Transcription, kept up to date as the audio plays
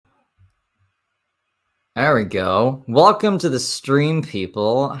There we go. Welcome to the stream,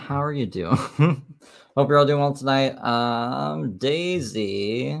 people. How are you doing? Hope you're all doing well tonight.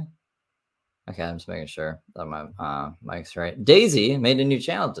 Daisy. Okay, I'm just making sure that my mic's right. Daisy made a new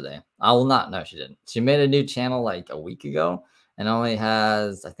channel today. I will not. No, she didn't. She made a new channel like a week ago and only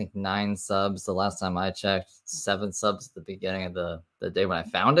has, I think, 9 subs. The last time I checked, 7 subs at the beginning of the day when I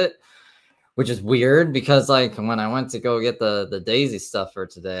found it, which is weird because like when I went to go get the Daisy stuff for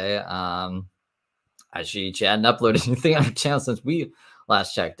today, she hadn't uploaded anything on her channel since we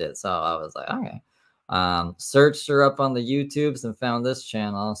last checked it. So I was like, okay. Searched her up on the YouTubes and found this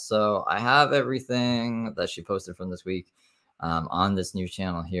channel. So I have everything that she posted from this week on this new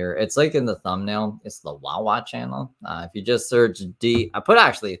channel here. It's like in the thumbnail. It's the Wawa channel. If you just search I put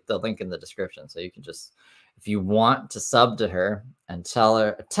actually the link in the description. So you can just, if you want to sub to her and tell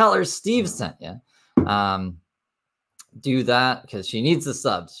her Steve sent you. Do that because she needs the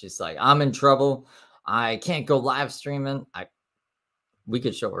subs. She's like, I'm in trouble. I can't go live streaming. We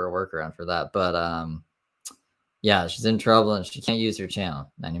could show her a workaround for that, but yeah, she's in trouble and she can't use her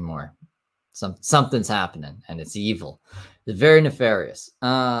channel anymore. Something's happening and it's evil. It's very nefarious.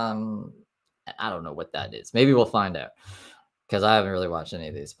 I don't know what that is. Maybe we'll find out because I haven't really watched any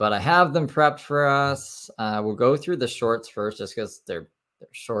of these, but I have them prepped for us. We'll go through the shorts first just because they're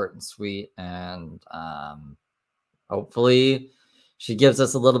short and sweet, and hopefully she gives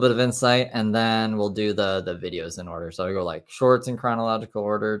us a little bit of insight, and then we'll do the videos in order. So I go like shorts in chronological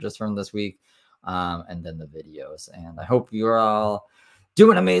order just from this week, and then the videos. And I hope you're all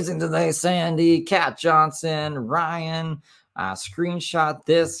doing amazing today. Sandy, Kat Johnson, Ryan, screenshot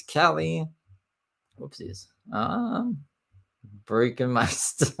this, Kelly. Whoopsies. Breaking my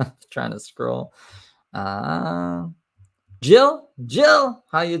stuff, trying to scroll. Jill,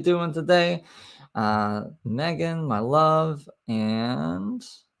 how you doing today? Megan, my love, and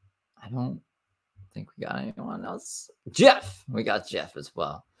I don't think we got anyone else. Jeff, we got Jeff as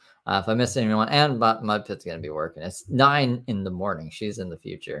well. If I missed anyone, and my pit's gonna be working. It's 9 in the morning. She's in the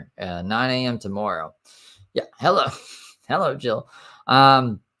future. 9 a.m. tomorrow. Yeah. Hello, Jill.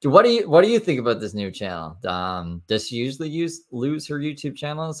 What do you think about this new channel? Does she usually lose her YouTube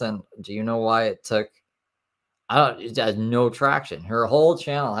channels, and do you know why it took? It had no traction. Her whole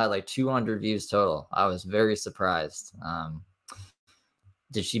channel had like 200 views total. I was very surprised.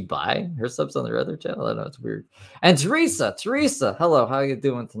 Did she buy her subs on their other channel? I know, it's weird. And Teresa, hello, how are you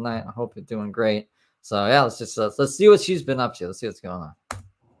doing tonight? I hope you're doing great. So yeah, let's see what she's been up to. Let's see what's going on.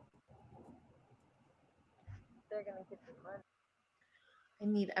 They're gonna get the money. I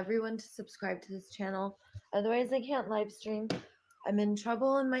need everyone to subscribe to this channel. Otherwise, I can't live stream. I'm in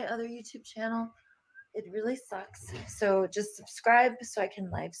trouble in my other YouTube channel. It really sucks. So just subscribe so I can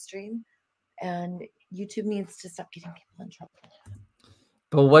live stream. And YouTube needs to stop getting people in trouble.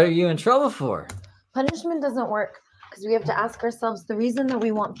 But what are you in trouble for? Punishment doesn't work because we have to ask ourselves the reason that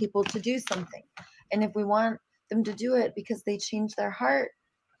we want people to do something. And if we want them to do it because they change their heart,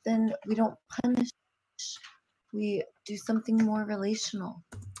 then we don't punish. We do something more relational.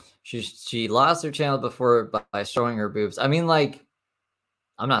 She lost her channel before by showing her boobs. I mean, like,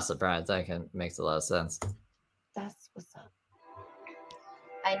 I'm not surprised. That makes a lot of sense. That's what's up.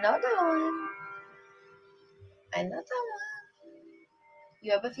 I know that one.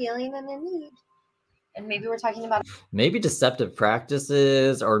 You have a feeling and a need. And maybe we're talking about maybe deceptive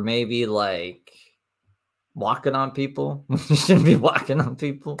practices, or maybe like walking on people. You shouldn't be walking on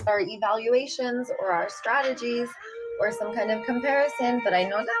people. Our evaluations or our strategies or some kind of comparison, but I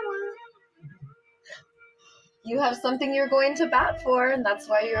know that one. You have something you're going to bat for, and that's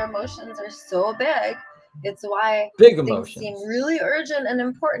why your emotions are so big. It's why big things emotions seem really urgent and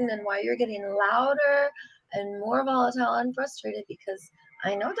important, and why you're getting louder and more volatile and frustrated, because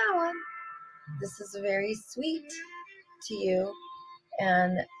I know that one. This is very sweet to you,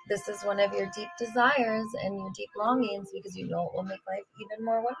 and this is one of your deep desires and your deep longings, because you know it will make life even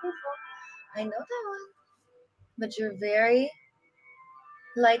more wonderful. I know that one. But you're very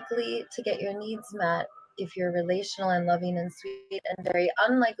likely to get your needs met if you're relational and loving and sweet, and very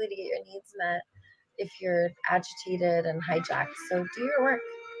unlikely to get your needs met if you're agitated and hijacked. So do your work.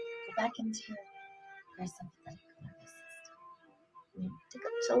 Go back into your parasympathetic nervous system. Take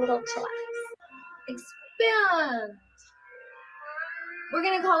a little chillax. Expand. We're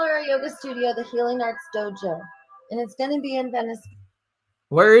going to call our yoga studio the Healing Arts Dojo, and it's going to be in Venice.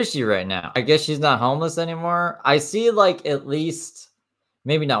 Where is she right now? I guess she's not homeless anymore. I see like at least,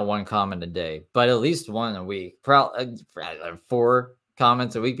 maybe not 1 comment a day, but at least 1 a week. Probably 4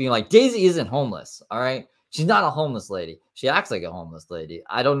 comments a week being like, Daisy isn't homeless. All right. She's not a homeless lady. She acts like a homeless lady.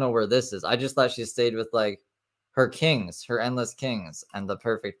 I don't know where this is. I just thought she stayed with like her kings, her endless kings, and the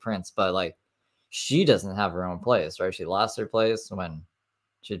perfect prince. But like, she doesn't have her own place, right? She lost her place when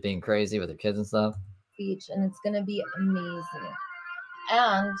she's being crazy with her kids and stuff. Beach, and it's gonna be amazing.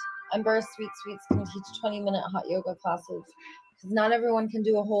 And Ember Sweet Sweets can teach 20-minute hot yoga classes because not everyone can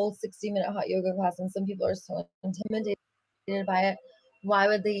do a whole 60-minute hot yoga class, and some people are so intimidated by it. Why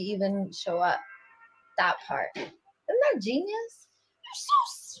would they even show up? That part. Isn't that genius? You're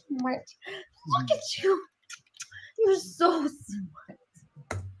so smart. Look at you. You're so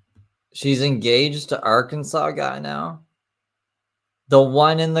smart. She's engaged to Arkansas guy now. The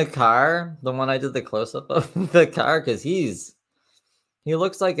one in the car, the one I did the close-up of the car, because he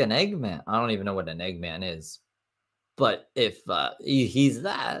looks like an Eggman. I don't even know what an Eggman is. But if he's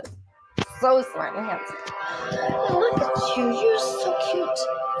that. So smart and handsome. Look at you. You're so cute.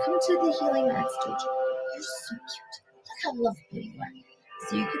 Come to the healing mat stage. You're so cute. Look how lovely you are.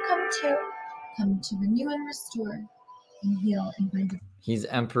 So you could come too. Come to renew and restore and heal and find. He's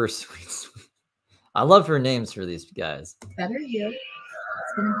Emperor Sweet. I love her names for these guys. Better you.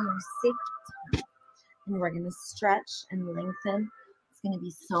 It's going to be your safe time. And we're going to stretch and lengthen. It's going to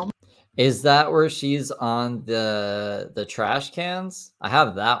be so much. Is that where she's on the trash cans? I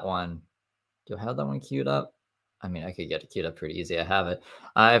have that one. Do I have that one queued up? I mean, I could get it queued up pretty easy. I have it.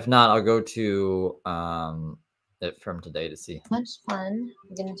 If not, I'll go to it from today to see. Much fun.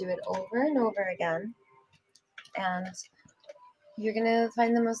 You're going to do it over and over again. And you're going to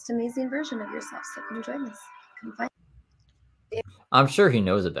find the most amazing version of yourself. So come join us. Come find. I'm sure he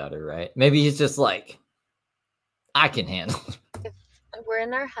knows about it, right? Maybe he's just like, I can handle it. If we're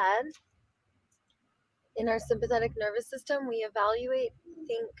in our head, in our sympathetic nervous system, we evaluate,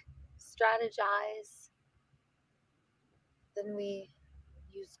 think, strategize. Then we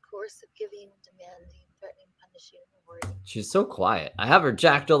use coercive giving, demanding, threatening, punishing, rewarding. She's so quiet. I have her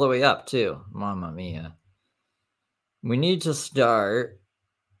jacked all the way up too. Mamma mia. We need to start.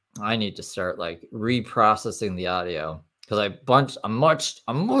 I need to start like reprocessing the audio because I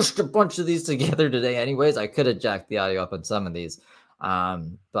mushed a bunch of these together today. Anyways, I could have jacked the audio up on some of these,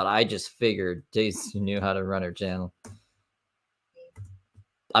 but I just figured Daisy knew how to run her channel.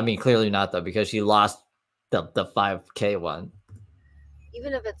 I mean, clearly not though, because she lost the 5K one.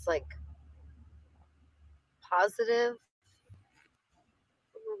 Even if it's like positive,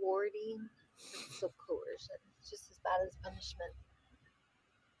 rewarding, it's still coercion. It's just as bad as punishment.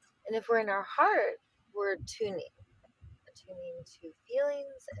 And if we're in our heart, we're tuning to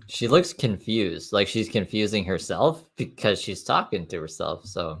feelings. She looks confused, like she's confusing herself because she's talking to herself.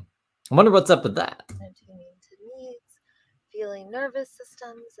 So I wonder what's up with that. And tuning to needs, feeling nervous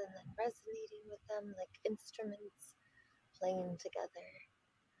systems, and then resonating with them like instruments playing together.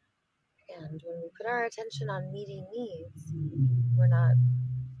 And when we put our attention on meeting needs, we're not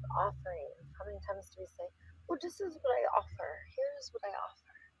offering. How many times do we say, well, this is what I offer. Here's what I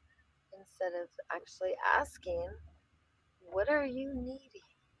offer. Instead of actually asking, what are you needing?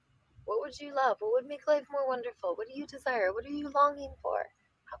 What would you love? What would make life more wonderful? What do you desire? What are you longing for?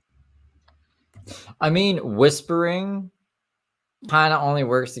 I mean, whispering kind of only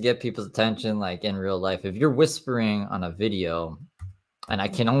works to get people's attention like in real life. If you're whispering on a video and I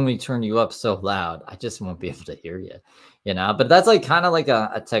can only turn you up so loud, I just won't be able to hear you, you know? But that's like kind of like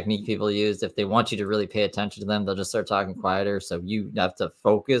a technique people use. If they want you to really pay attention to them, they'll just start talking quieter. So you have to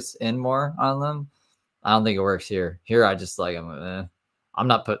focus in more on them. I don't think it works here. Here, I just like, I'm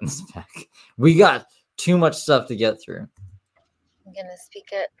not putting this back. We got too much stuff to get through. I'm going to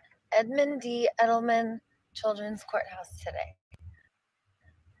speak at Edmund D. Edelman Children's Courthouse today.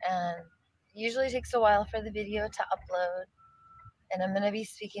 And it usually takes a while for the video to upload. And I'm going to be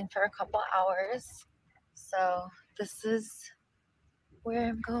speaking for a couple hours. So this is where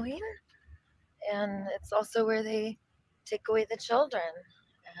I'm going. And it's also where they take away the children.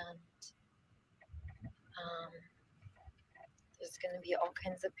 And there's going to be all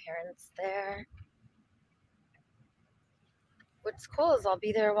kinds of parents there. What's cool is I'll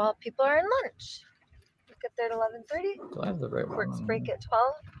be there while people are in lunch. We'll get there at 11:30. Do I have the right Courts one? break at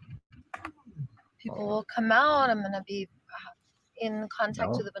 12. People will come out. I'm going to be in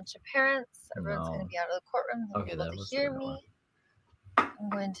contact with a bunch of parents. Everyone's going to be out of the courtroom. They'll be able to hear me. I'm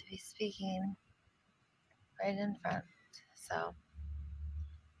going to be speaking right in front. So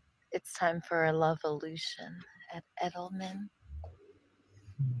it's time for a love-olution at Edelman.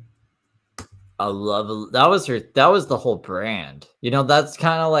 I love that was the whole brand. You know, that's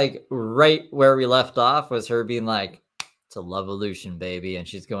kind of like right where we left off was her being like, it's a love-olution, baby, and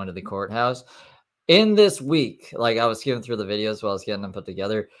she's going to the courthouse. In this week, like I was skimming through the videos while I was getting them put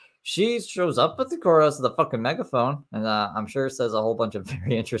together, she shows up at the courthouse with a fucking megaphone, and I'm sure it says a whole bunch of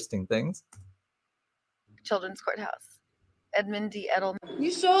very interesting things. Children's Courthouse. Edmund D. Edelman.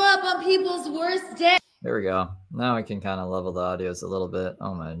 You show up on people's worst day. There we go. Now I can kind of level the audios a little bit.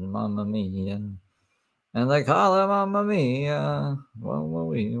 Oh my mamma mia. And they call it mamma mia.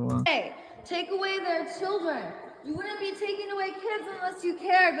 Hey, take away their children. You wouldn't be taking away kids unless you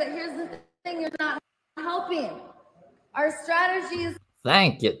cared, but here's the thing, you're not helping. Our strategies,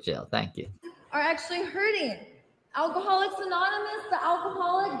 thank you, Jill. Thank you, are actually hurting. Alcoholics Anonymous, the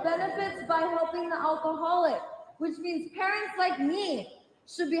alcoholic benefits by helping the alcoholic, which means parents like me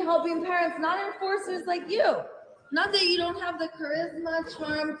should be helping parents, not enforcers like you. Not that you don't have the charisma,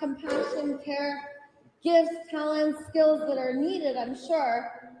 charm, compassion, care, gifts, talents, skills that are needed, I'm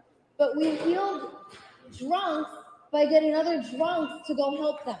sure, but we healed drunks by getting other drunks to go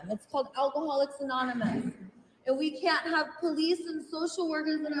help them. It's called Alcoholics Anonymous. And we can't have police and social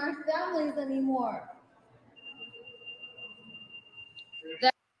workers in our families anymore.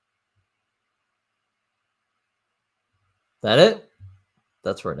 that it?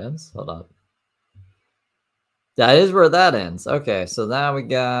 That's where it ends? Hold on. That is where that ends. Okay, so now we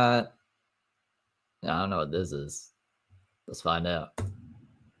got... I don't know what this is. Let's find out. We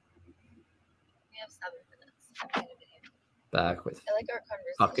have 7 minutes. Back with I like our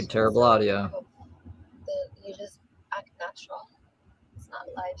conversation. fucking terrible audio. You just act natural. It's not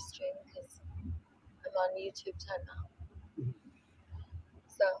a live stream because I'm on YouTube time now.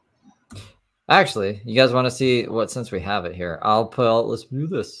 So actually, you guys want to see what? Since we have it here, I'll put. Let's do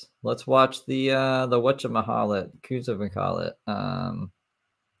this. Let's watch the whatchamahallet, Kuzavikalit. I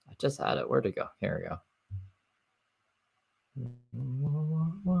just had it. Where'd it go? Here we go.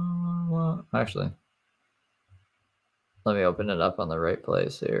 Actually, let me open it up on the right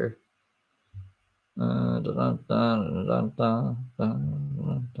place here. I'll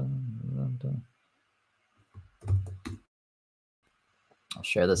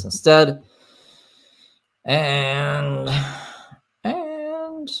share this instead. And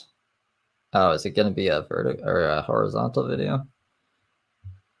oh, is it going to be a vertical or a horizontal video?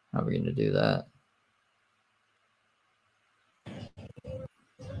 How are we going to do that?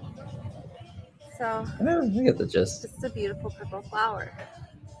 So we get the gist. this is a beautiful purple flower.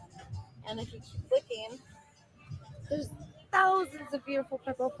 And if you keep looking, there's thousands of beautiful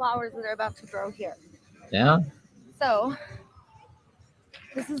purple flowers that are about to grow here. Yeah. So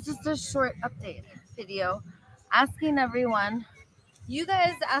this is just a short update video asking everyone. You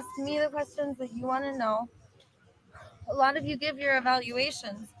guys ask me the questions that you want to know. A lot of you give your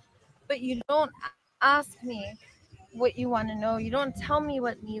evaluations, but you don't ask me what you want to know. You don't tell me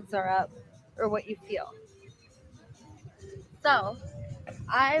what needs are up or what you feel. So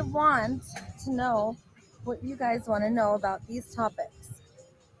I want to know what you guys want to know about these topics.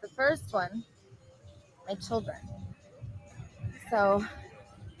 The first one, my children. So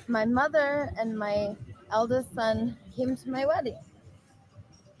my mother and my eldest son came to my wedding.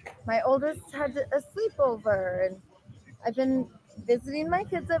 My oldest had a sleepover, and I've been visiting my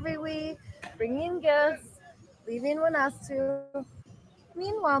kids every week, bringing gifts, leaving when asked to.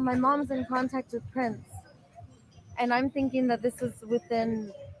 Meanwhile, my mom's in contact with Prince, and I'm thinking that this is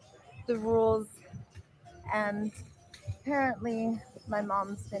within the rules, and apparently my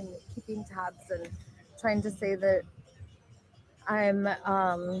mom's been keeping tabs and trying to say that I'm,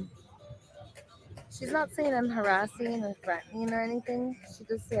 she's not saying I'm harassing or threatening or anything. She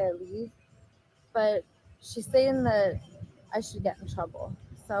just say I leave, but she's saying that I should get in trouble.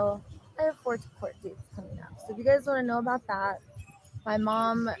 So I have 4 court dates coming up. So if you guys want to know about that, my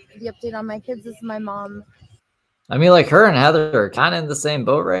mom, the update on my kids is my mom. I mean, like her and Heather are kind of in the same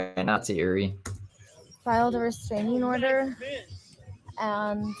boat right now. It's eerie. Filed a restraining order,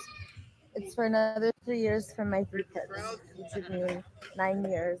 and it's for another 3 years for my 3 kids, which would mean 9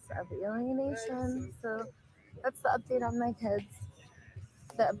 years of alienation. So that's the update on my kids.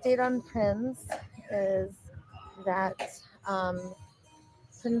 The update on Prince is that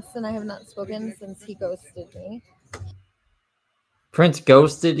Prince and I have not spoken since he ghosted me. Prince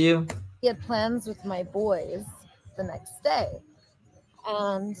ghosted you? He had plans with my boys the next day.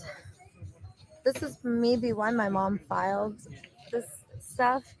 And this is maybe why my mom filed this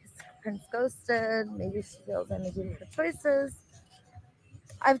stuff. Prince ghosted. Maybe she feels I'm making the choices.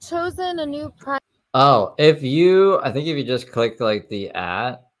 I've chosen a new prime. Oh, I think if you just click like the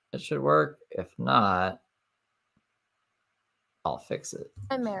 @ it should work. If not, I'll fix it.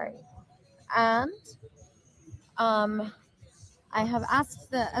 Primary. And I have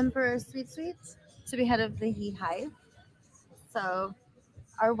asked the Emperor Sweet Sweets to be head of the Heat Hive. So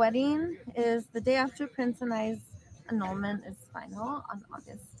our wedding is the day after Prince and I's annulment is final on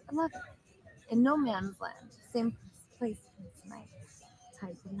August 11th in no man's land. Same place Prince and I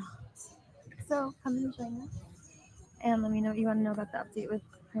tied the knot. So come and join us. And let me know what you want to know about the update with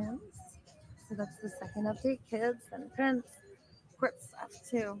Prince. So that's the second update, kids and Prince. Court stuff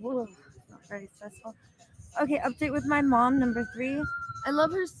too. Ooh, not very stressful. Okay, update with my mom, number 3. I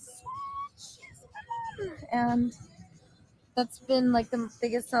love her so much. And that's been like the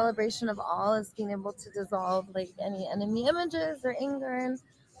biggest celebration of all, is being able to dissolve like any enemy images or anger. And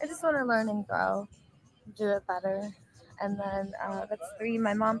I just want to learn and grow, do it better. And then that's 3,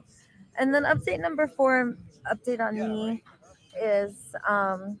 my mom. And then update number 4, update on me, is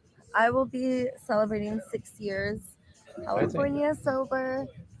I will be celebrating 6 years California sober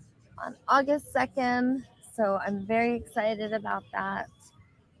on August 2nd. So I'm very excited about that.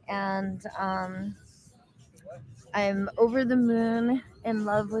 And I'm over the moon in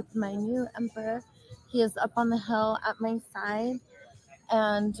love with my new emperor. He is up on the hill at my side.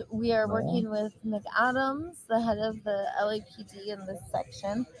 And we are working with McAdams, the head of the LAPD in this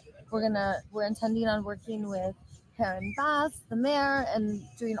section. We're intending on working with Karen Bass, the mayor, and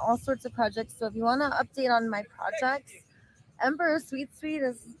doing all sorts of projects. So if you want to update on my projects, Emperor Sweet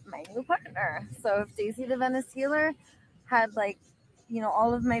is my new partner. So if Daisy the Venice Healer had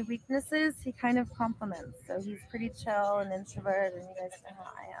all of my weaknesses, he kind of complements. So he's pretty chill and introvert, and you guys know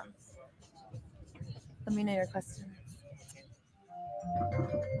how I am. Let me know your questions.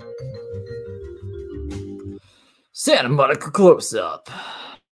 Santa Monica close up.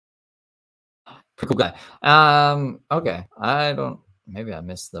 Pretty cool guy. Okay. Maybe I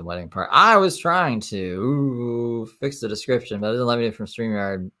missed the wedding part. I was trying to fix the description, but it didn't let me from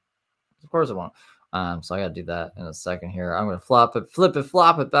StreamYard. Of course it won't. So I gotta do that in a second here. I'm gonna flip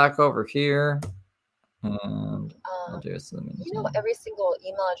it back over here. And I'll do it. Every single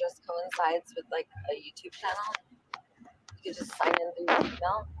email address coincides with like a YouTube channel. You just sign in through your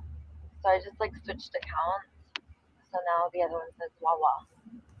email. So I just switched accounts. So now the other one says Wawa.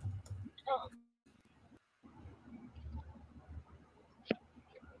 Oh.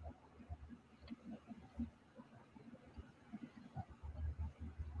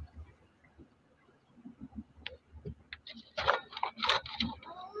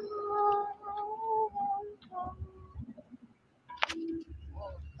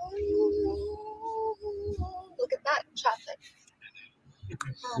 Look at that traffic.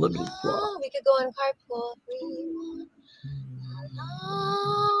 We could go in carpool.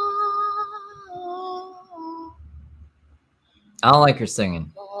 I don't like her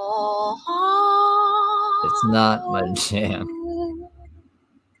singing. It's not my jam.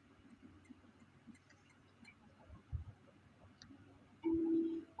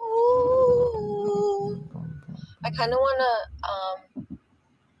 I kind of want to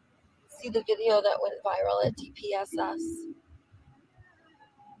see the video that went viral at DPSS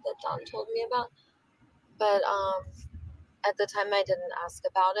that Don told me about. But at the time I didn't ask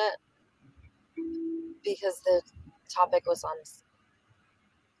about it because the topic was on,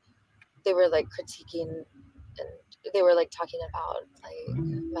 they were critiquing, and they were talking about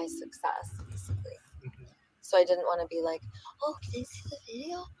my success basically. So I didn't want to be like, oh, can I see the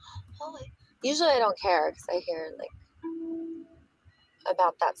video? Oh, usually I don't care because I hear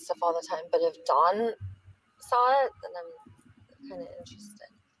about that stuff all the time. But if Dawn saw it, then I'm kind of interested.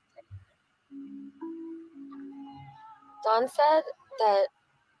 Dawn said that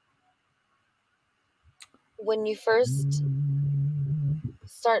when you first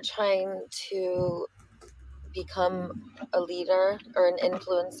start trying to become a leader or an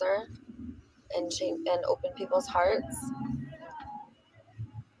influencer and change and open people's hearts,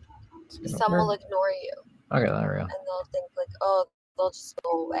 some will ignore you. Okay, there we go. And they'll think oh, they'll just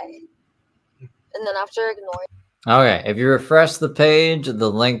go away. And then after ignoring. Okay, if you refresh the page, the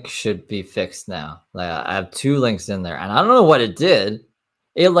link should be fixed now. I have 2 links in there, and I don't know what it did.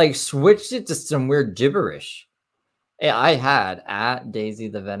 It switched it to some weird gibberish. I had at Daisy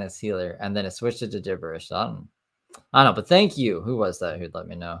the Venice Healer, and then it switched it to gibberish. I don't know, but thank you. Who was that who'd let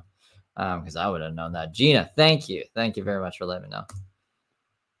me know? Because I would have known that. Gina, thank you. Thank you very much for letting me know.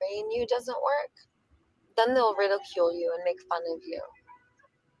 You doesn't work. Then they'll ridicule you and make fun of you.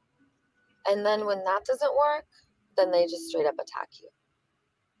 And then when that doesn't work, then they just straight up attack you.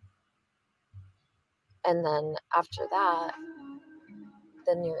 And then after that,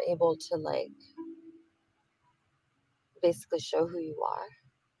 then you're able to basically show who you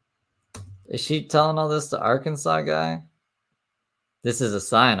are. Is she telling all this to Arkansas guy? This is a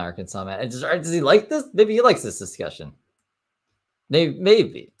sign, Arkansas man. Does he like this? Maybe he likes this discussion.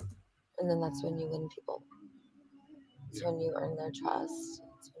 Maybe. And then that's when you win people. It's when you earn their trust.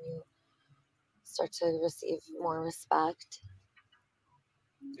 It's when you start to receive more respect.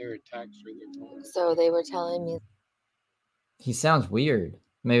 They're attacked for their tone. So they were telling me. He sounds weird.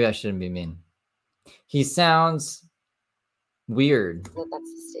 Maybe I shouldn't be mean. He sounds weird. That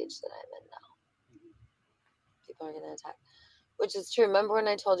that's the stage that I'm in now. People are gonna attack, which is true. Remember when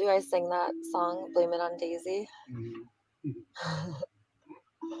I told you I sang that song, "Blame It on Daisy"?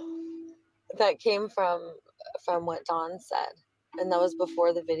 That came from what Don said, and that was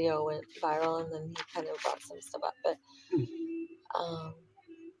before the video went viral, and then he kind of brought some stuff up.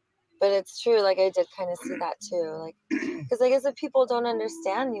 But it's true. Like I did kind of see that too. Like, because I guess if people don't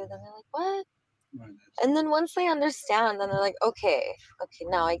understand you, then they're like, "What?" Right. And then once they understand, then they're like, "Okay,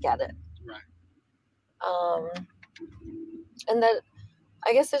 now I get it." Right. And that,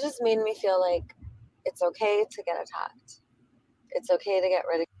 I guess it just made me feel like it's okay to get attacked. It's okay to get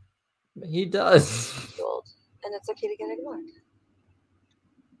ridiculed. He does. And it's okay to get ignored.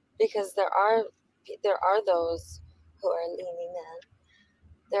 Because there are those who are leaning in.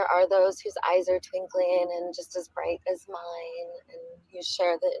 There are those whose eyes are twinkling and just as bright as mine, and who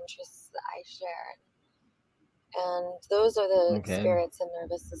share the interests that I share. And those are the spirits and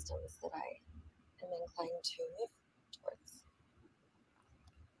nervous systems that I am inclined to move towards.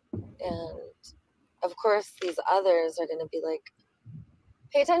 And of course, these others are going to be like,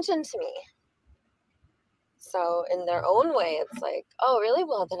 pay attention to me. So in their own way, it's like, oh, really?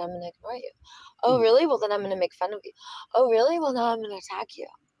 Well, then I'm going to ignore you. Oh, really? Well, then I'm going to make fun of you. Oh, really? Well, now I'm going to attack you.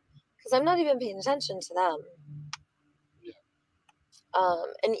 Because I'm not even paying attention to them.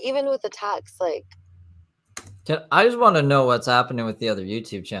 And even with attacks, like... I just want to know what's happening with the other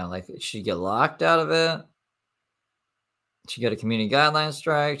YouTube channel. Like, did she get locked out of it? Did she get a community guideline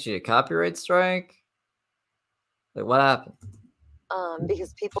strike? Did she get a copyright strike? Like, what happened?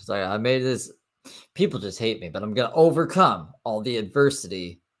 Because people... She's like, I made this... People just hate me, but I'm going to overcome all the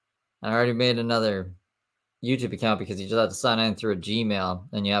adversity. And I already made another YouTube account because you just have to sign in through a Gmail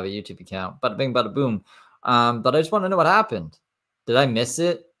and you have a YouTube account. Bada bing, bada boom. But I just want to know what happened. Did I miss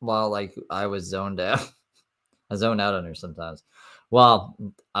it while like I was zoned out? I zone out on her sometimes. Well,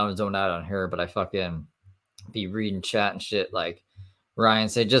 I was zoned out on her, but I fucking be reading chat and shit. Like Ryan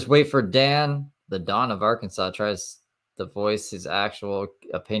said, just wait for Dan, the Don of Arkansas, tries to voice his actual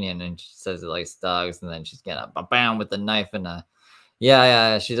opinion, and she says it likes dogs, and then she's gonna bam with the knife and a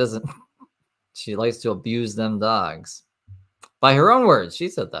yeah. She doesn't. She likes to abuse them dogs. By her own words, she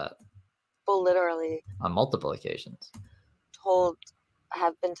said that. Well, literally. On multiple occasions.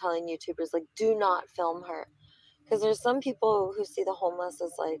 Have been telling YouTubers, like, do not film her. Because there's some people who see the homeless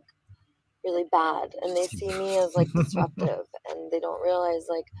as, like, really bad. And they see me as, like, disruptive. And they don't realize,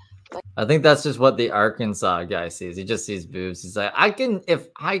 like... I think that's just what the Arkansas guy sees. He just sees boobs. He's like, if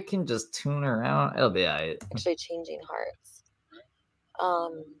I can just tune her out, it'll be all right. Actually changing hearts.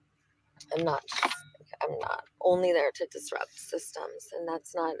 I'm not only there to disrupt systems, and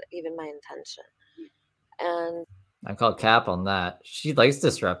that's not even my intention. And I call cap on that. She likes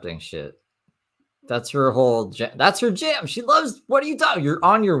disrupting shit. That's her whole jam. That's her jam. She loves, what are you talking? You're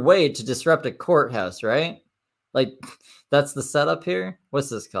on your way to disrupt a courthouse, right? Like, that's the setup here. What's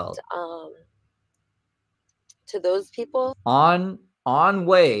this called? To those people? On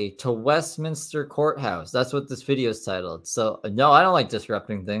way to Westminster Courthouse. That's what this video is titled. So, no, I don't like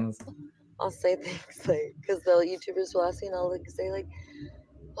disrupting things. I'll say things like, because the YouTubers will ask me, and I'll like say like,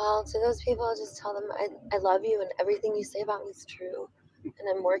 well, to those people, I'll just tell them I love you, and everything you say about me is true, and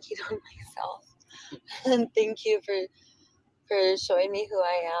I'm working on myself. And thank you for showing me who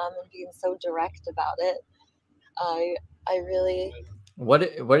I am and being so direct about it. I really... What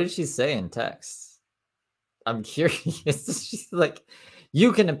did she say in text? I'm curious. She's like,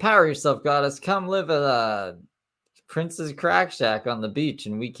 you can empower yourself, goddess. Come live at a Prince's Crack Shack on the beach,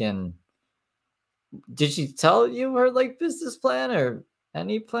 and we can... Did she tell you her like business plan or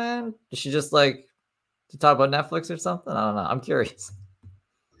any plan? Did she just like to talk about Netflix or something? I don't know. I'm curious.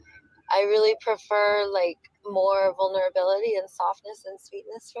 I really prefer like more vulnerability and softness and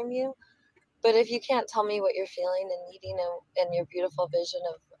sweetness from you. But if you can't tell me what you're feeling and needing and your beautiful vision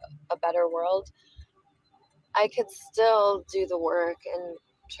of a better world, I could still do the work and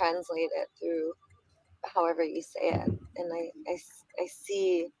translate it through however you say it. And I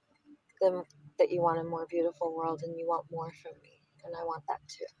see them that you want a more beautiful world and you want more from me. And I want that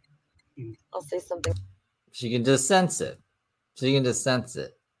too. I'll say something. She can just sense it. She can just sense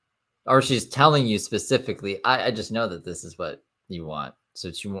it. Or she's telling you specifically, I just know that this is what you want.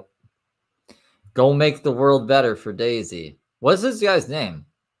 So she won't go make the world better for Daisy. What's this guy's name?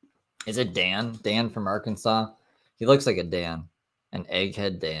 Is it Dan? Dan from Arkansas? He looks like a Dan. An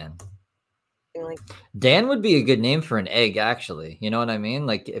egghead Dan. Dan would be a good name for an egg, actually. You know what I mean?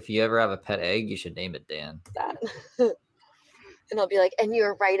 Like, if you ever have a pet egg, you should name it Dan. That. And I'll be like, and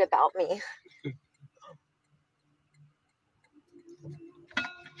you're right about me.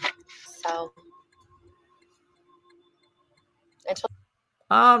 So,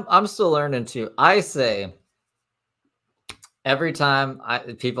 I'm still learning too. I say every time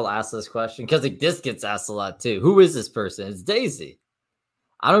people ask this question, because like, this gets asked a lot too. Who is this person? It's Daisy.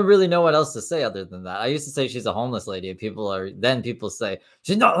 I don't really know what else to say other than that. I used to say she's a homeless lady, and people say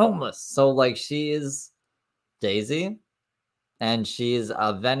she's not homeless. So like, she is Daisy, and she's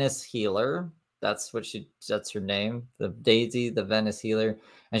a Venice healer. That's her name, the Daisy, the Venice healer.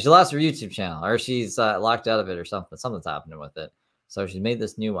 And she lost her YouTube channel, or she's locked out of it, or something. Something's happening with it. So she made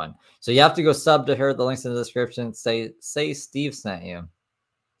this new one. So you have to go sub to her. The link's in the description. Say Steve sent you,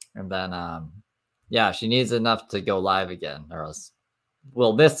 and then yeah, she needs enough to go live again, or else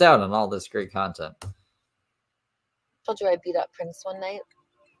we'll miss out on all this great content. I told you I beat up Prince one night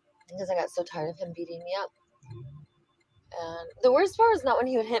because I got so tired of him beating me up. And the worst part was not when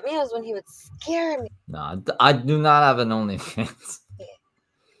he would hit me, it was when he would scare me. No, I do not have an OnlyFans.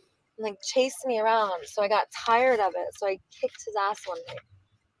 Like chase me around. So I got tired of it. So I kicked his ass one night.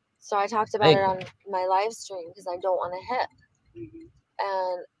 So I talked about it on my live stream because I don't want to hit.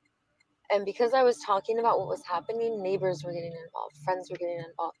 And because I was talking about what was happening, neighbors were getting involved, friends were getting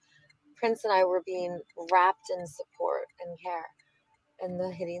involved. Prince and I were being wrapped in support and care. And the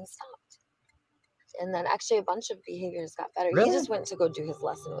hitting stopped. And then actually a bunch of behaviors got better. Really? He just went to go do his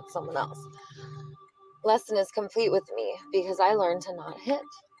lesson with someone else. Lesson is complete with me because I learned to not hit.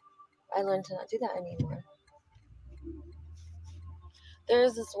 I learned to not do that anymore. There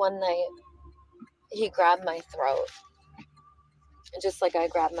was this one night, he grabbed my throat. Just like I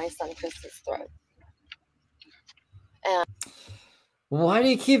grabbed my son Chris's throat. And why do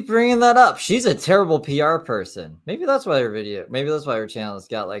you keep bringing that up? She's a terrible PR person. Maybe that's why her channel has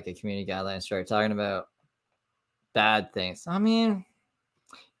got like a community guideline strike talking about bad things. I mean,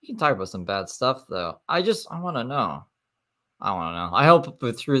 you can talk about some bad stuff though. I want to know. I hope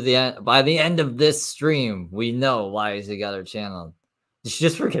by the end of this stream, we know why she got her channel. Did she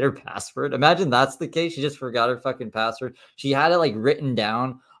just forget her password? Imagine that's the case. She just forgot her fucking password. She had it like written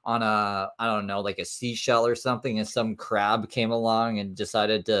down on I don't know, like a seashell or something, and some crab came along and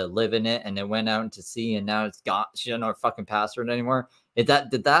decided to live in it, and it went out to sea, and now it's gone. She doesn't know her fucking password anymore. Did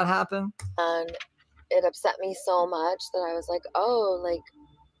that happen? And it upset me so much that I was like, oh, like,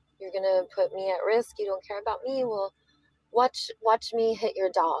 you're gonna put me at risk. You don't care about me. Well, watch me hit your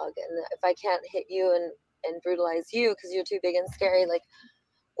dog. And if I can't hit you and brutalize you because you're too big and scary, like,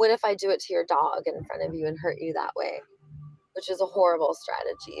 what if I do it to your dog in front of you and hurt you that way? Which is a horrible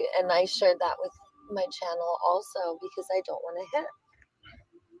strategy. And I shared that with my channel also because I don't want to hit.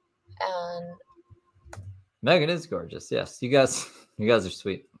 And Megan is gorgeous. Yes, you guys are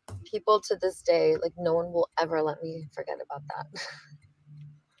sweet. People to this day, like, no one will ever let me forget about that.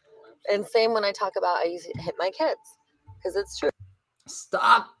 And same when I talk about I used to hit my kids because it's true.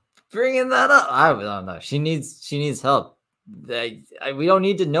 Stop bringing that up. I don't know. She needs help. We don't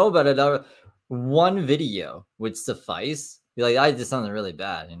need to know about it. One video would suffice. Be like, I did something really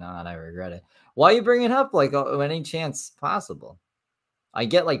bad, and I regret it. Why are you bringing it up like any chance possible? I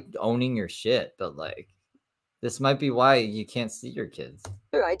get like owning your shit, but like this might be why you can't see your kids.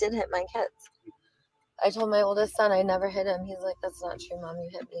 True, I did hit my kids. I told my oldest son I never hit him. He's like, that's not true, Mom. You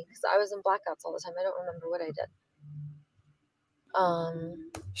hit me. Because I was in blackouts all the time. I don't remember what I did.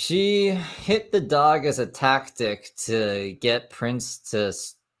 She hit the dog as a tactic to get Prince to...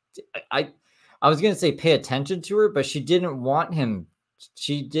 I was going to say pay attention to her, but she didn't want him.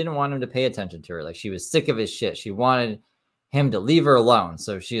 She didn't want him to pay attention to her. Like, she was sick of his shit. She wanted him to leave her alone.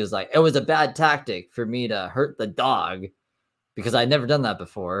 So she was like, it was a bad tactic for me to hurt the dog because I'd never done that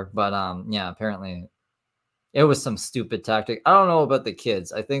before. But yeah, apparently... it was some stupid tactic. I don't know about the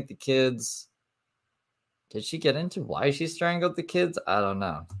kids. I think the kids... did she get into why she strangled the kids? I don't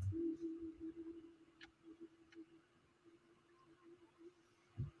know.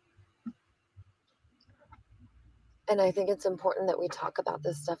 And I think it's important that we talk about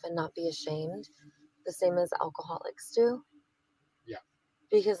this stuff and not be ashamed. The same as alcoholics do. Yeah.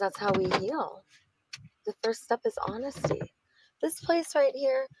 Because that's how we heal. The first step is honesty. This place right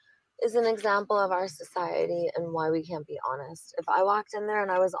here is an example of our society and why we can't be honest. If I walked in there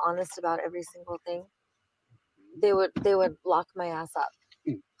and I was honest about every single thing, they would lock my ass up.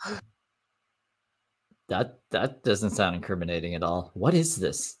 That doesn't sound incriminating at all. What is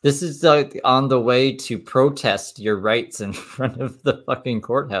this? This is on the way to protest your rights in front of the fucking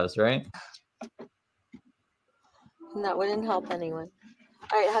courthouse, right? And that wouldn't help anyone.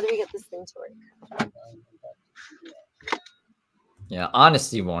 All right, how do we get this thing to work? Yeah,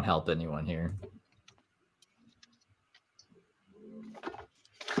 honesty won't help anyone here.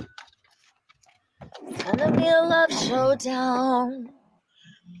 It's gonna be a love showdown.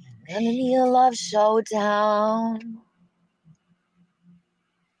 Gonna be a love showdown.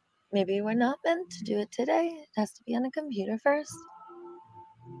 Maybe we're not meant to do it today. It has to be on a computer first.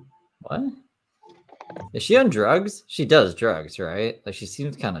 What? Is she on drugs? She does drugs, right? Like she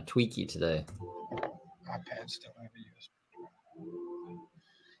seems kind of tweaky today. iPads don't have a USB.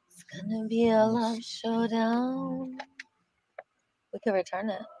 It's gonna be a love showdown. We could return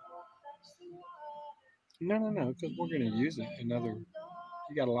it. No, because we're going to use it. You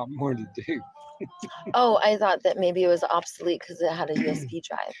got a lot more to do. Oh, I thought that maybe it was obsolete because it had a USB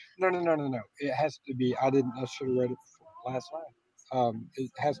drive. No. It has to be. I should have read it last night.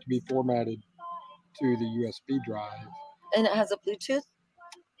 It has to be formatted to the USB drive. And it has a Bluetooth?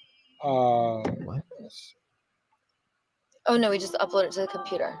 What? Oh, no, we just upload it to the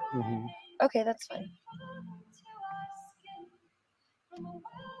computer. Mm-hmm. Okay, that's fine.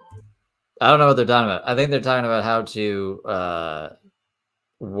 I don't know what they're talking about. I think they're talking about how to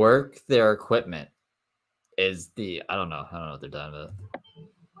work their equipment. I don't know what they're talking about.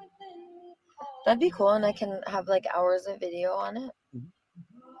 That'd be cool, and I can have like hours of video on it.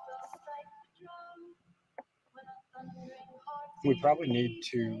 We probably need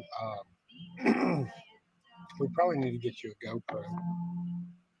to. We probably need to get you a GoPro,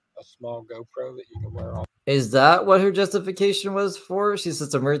 a small GoPro that you can wear on. Is that what her justification was for? She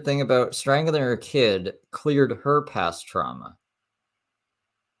said some weird thing about strangling her kid cleared her past trauma.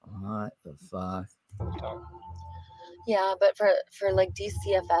 What the fuck? Yeah, but for like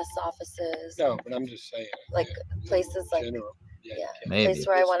DCFS offices. No, but I'm just saying. Like places like general. Yeah, maybe. place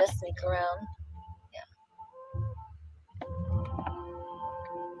where I want to sneak around.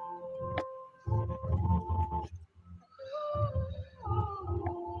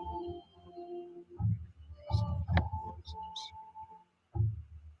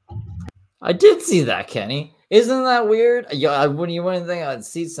 I did see that, Kenny. Isn't that weird? Yeah, when you wouldn't think I'd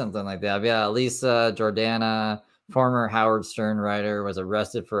see something like that. Yeah, Lisa Jordana, former Howard Stern writer, was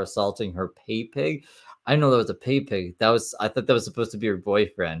arrested for assaulting her pay pig. I didn't know that was a pay pig. I thought that was supposed to be her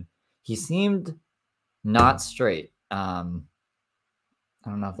boyfriend. He seemed not straight. I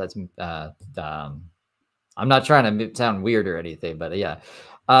don't know if that's I'm not trying to sound weird or anything, but yeah.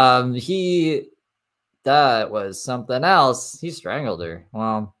 That was something else. He strangled her.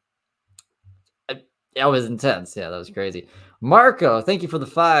 Well, that was intense. Yeah, that was crazy. Marco, thank you for the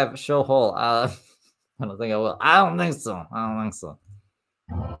 5 show hole. I don't think I will. I don't think so.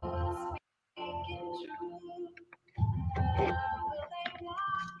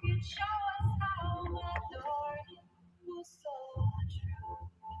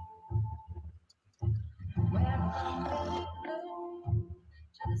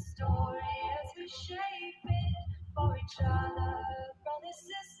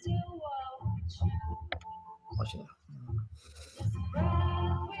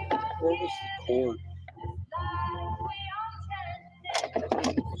 Where was the cord?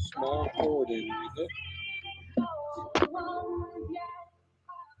 Small cord in it.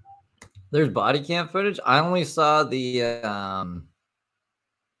 There's body cam footage. I only saw the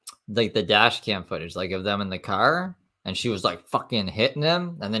like the dash cam footage, like of them in the car, and she was like fucking hitting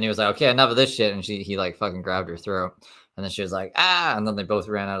him, and then he was like, "Okay, enough of this shit," and he like fucking grabbed her throat, and then she was like, "Ah," and then they both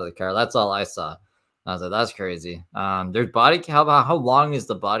ran out of the car. That's all I saw. I was like, "That's crazy." There's body cam. How long is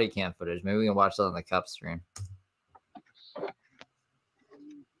the body cam footage? Maybe we can watch that on the cup stream.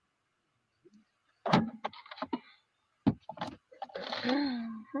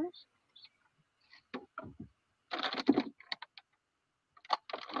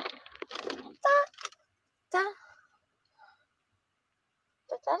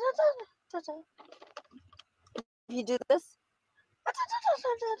 You do this?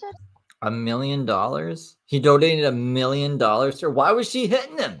 $1 million? He donated $1 million to her. Why was she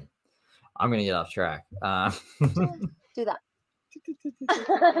hitting him? I'm gonna get off track. Do that.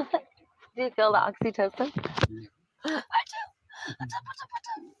 Do you feel the oxytocin? I do.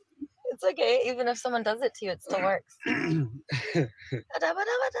 It's okay. Even if someone does it to you, it still works.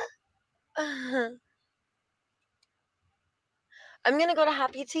 I'm gonna go to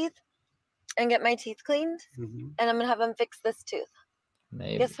Happy Teeth and get my teeth cleaned, and I'm gonna have them fix this tooth.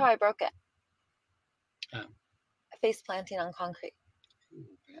 Maybe. Guess how I broke it? Oh. Face planting on concrete.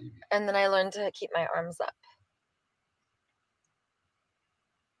 And then I learned to keep my arms up.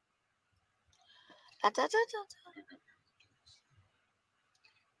 I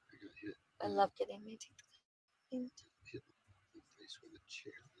love getting my teeth cleaned.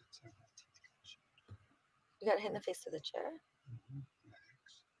 You got hit in the face with a chair?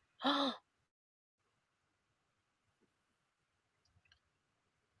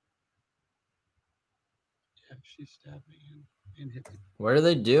 Yeah, she stabbed me and hit me. What are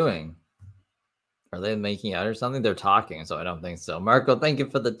they doing? Are they making out or something? They're talking, so I don't think so. Marco, thank you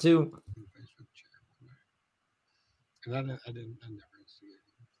for the 2. And I never instigated. I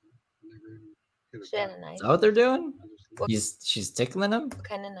never even hit She her had back. a knife. Is that what they're doing? I just looked, She's tickling him? What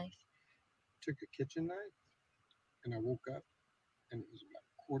kind of knife? took a kitchen knife, and I woke up, and it was about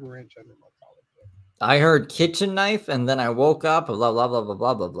a quarter inch under my collar. I heard kitchen knife, and then I woke up, blah, blah, blah, blah,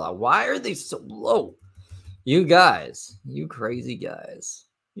 blah, blah, blah. Why are they so low? You guys, you crazy guys.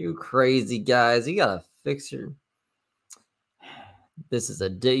 You crazy guys. You gotta fix your... This is a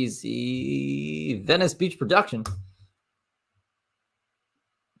Daisy Venice Beach production.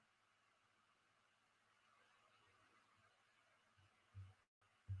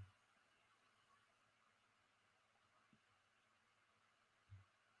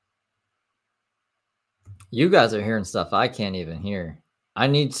 You guys are hearing stuff I can't even hear. I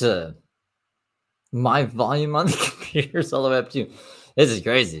need to... My volume on the computer's all the way up to... This is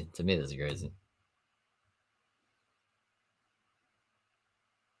crazy. To me, this is crazy.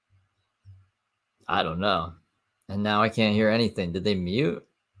 I don't know. And now I can't hear anything. Did they mute?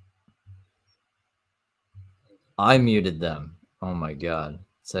 I muted them. Oh my god.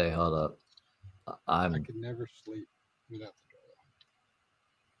 Say, hold up. I could never sleep without the door locked.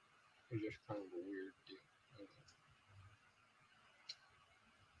 It was just kind of a weird deal.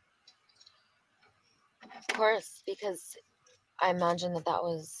 Of course, because I imagine that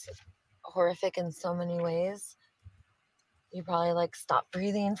was horrific in so many ways. You probably like stopped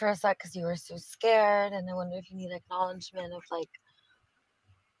breathing for a sec because you were so scared, and I wonder if you need acknowledgement of like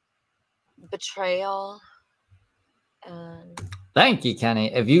betrayal. And thank you,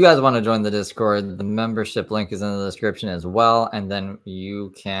 Kenny. If you guys want to join the Discord, the membership link is in the description as well, and then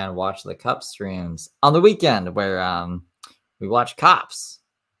you can watch the Cup streams on the weekend where we watch Cops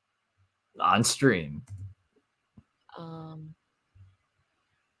on stream.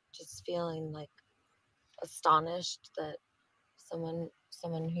 Just feeling like astonished that someone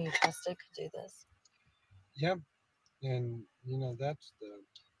who you trusted could do this. Yeah, and you know that's the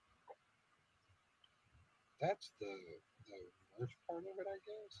worst part of it, I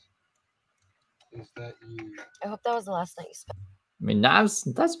guess, is that you. I hope that was the last night you spent. I mean,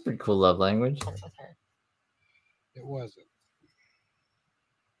 that's pretty cool love language. With her. It wasn't.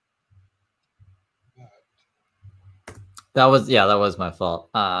 That was my fault.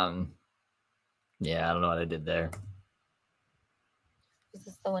 Yeah, I don't know what I did there. Is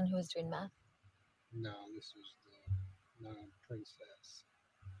this the one who was doing math? No, this was the princess.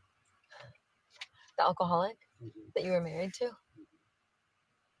 The alcoholic that you were married to?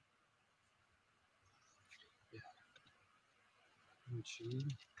 Yeah. And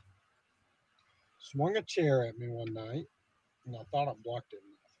she swung a chair at me one night, and I thought I blocked it enough.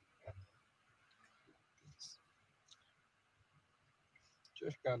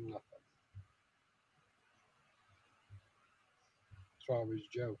 Just got enough of it. So I always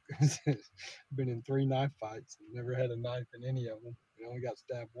joke. Been in 3 knife fights and never had a knife in any of them. I only got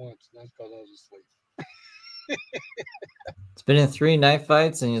stabbed once, and that's because I was asleep. It's been in 3 knife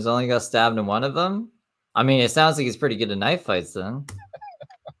fights, and he's only got stabbed in one of them. I mean, it sounds like he's pretty good at knife fights, then.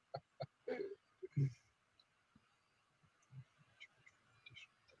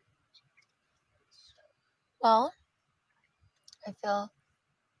 Well, I feel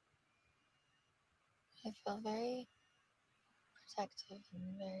very protective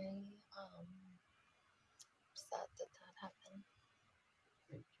and very upset that happened.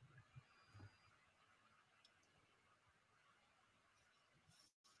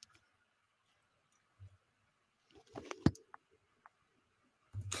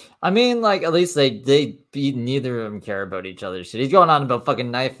 I mean, like, at least neither of them care about each other. Shit, he's going on about fucking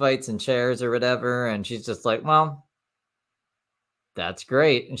knife fights and chairs or whatever, and she's just like, well, that's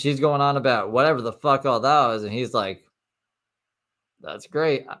great. And she's going on about whatever the fuck all that was, and he's like, that's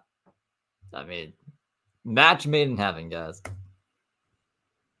great. I mean, match made in heaven, guys.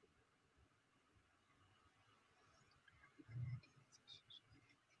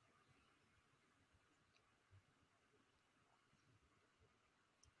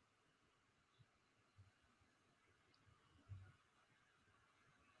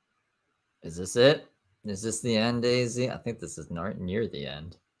 Is this it? Is this the end, Daisy? I think this is near the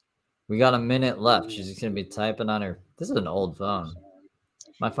end. We got a minute left. She's just going to be typing on her... This is an old phone.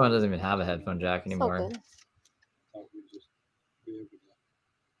 My phone doesn't even have a headphone jack anymore. So good. Thought we'd just be able to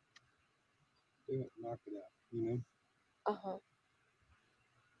do it, knock it out, you know? Uh-huh.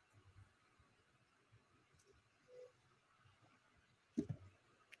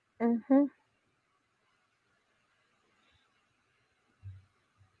 Mm-hmm.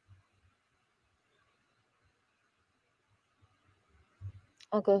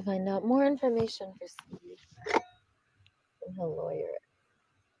 I'll go find out more information for Steve. And he'll lawyer it.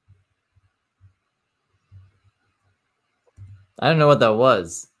 I don't know what that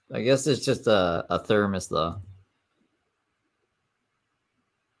was. I guess it's just a thermos, though.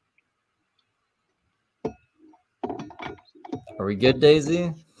 Are we good,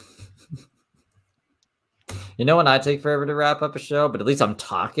 Daisy? You know when I take forever to wrap up a show, but at least I'm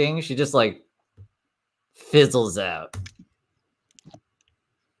talking? She just, like, fizzles out.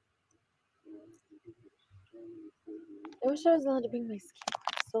 I wish I was allowed to bring my ski.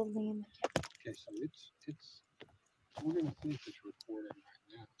 So lame. Okay, so it's we're gonna see if it's recording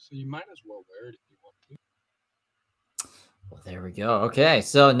right now. So you might as well wear it if you want to. Well, there we go. Okay,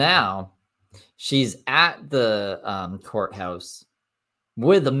 so now she's at the courthouse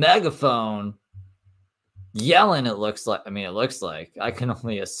with a megaphone yelling. It looks like, I can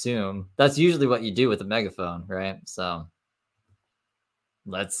only assume that's usually what you do with a megaphone, right? So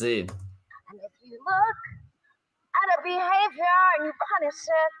let's see. And if you look at a behavior and you punish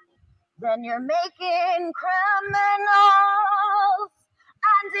it, then you're making criminals.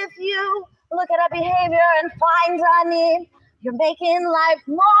 And if you look at a behavior and find a need, you're making life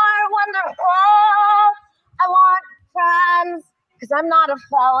more wonderful. I want friends, because I'm not a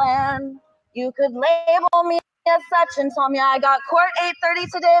felon. You could label me as such and tell me I got court 8:30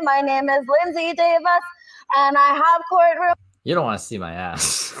 today. My name is Lindsay Davis, and I have courtroom. You don't want to see my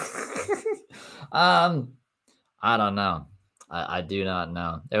ass. I don't know. I do not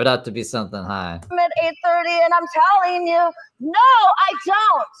know. It would have to be something high. At 8:30, and I'm telling you, no, I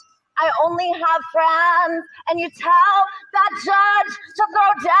don't. I only have friends, and you tell that judge to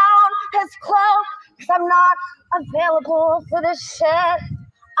throw down his cloak, because I'm not available for this shit.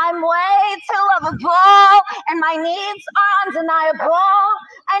 I'm way too lovable, and my needs are undeniable,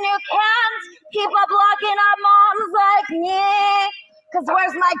 and you can't keep up locking up moms like me, because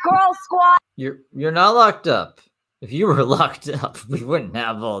where's my girl squad? You're not locked up. If you were locked up, we wouldn't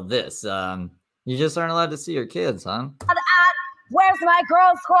have all this. You just aren't allowed to see your kids, huh? Where's my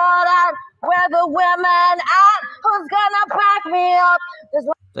girl squad at? Where the women at? Who's gonna back me up?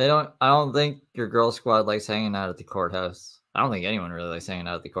 I don't think your girl squad likes hanging out at the courthouse. I don't think anyone really likes hanging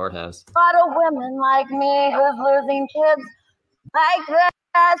out at the courthouse. A lot of women like me who's losing kids like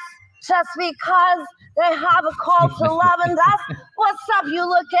this just because they have a call to love and death. What's up? You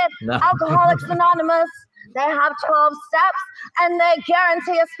look at Alcoholics Anonymous. They have 12 steps, and they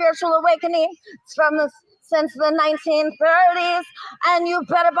guarantee a spiritual awakening. It's since the 1930s, and you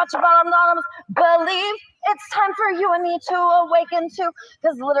better bet your bottom dollar believe it's time for you and me to awaken too,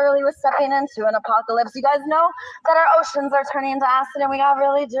 because literally we're stepping into an apocalypse. You guys know that our oceans are turning into acid, and we got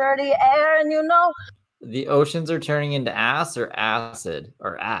really dirty air, and you know the oceans are turning into ass or acid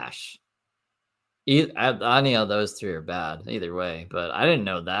or ash. Any of those three are bad either way, but I didn't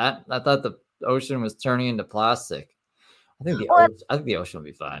know that. I thought the ocean was turning into plastic. I think the ocean will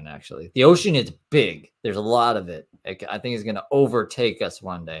be fine, actually. The ocean is big. There's a lot of it. I think it's going to overtake us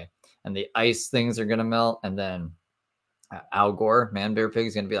one day, and the ice things are going to melt, and then Al Gore, Man Bear Pig,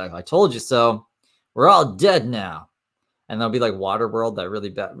 is going to be like, I told you so. We're all dead now. And they'll be like Waterworld, that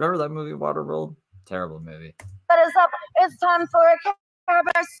really bad. Remember that movie, Waterworld? Terrible movie. what is up? It's time for a Care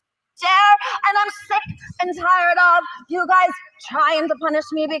Bear stare, and I'm sick and tired of you guys trying to punish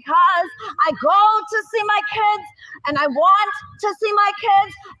me because I go to see my kids and I want to see my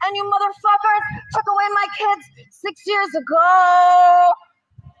kids, and you motherfuckers took away my kids 6 years ago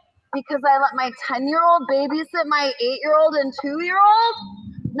because I let my 10-year-old babysit my 8-year-old and 2-year-old.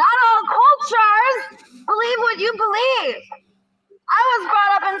 Not all cultures believe what you believe. I was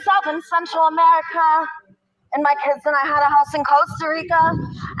brought up in South and Central America, and my kids and I had a house in Costa Rica,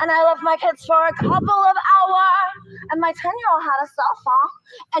 and I left my kids for a couple of hours, and my 10-year-old had a cell phone,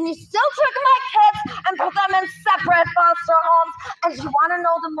 and you still took my kids and put them in separate foster homes. And you want to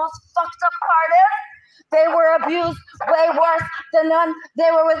know the most fucked up part is? They were abused way worse than none.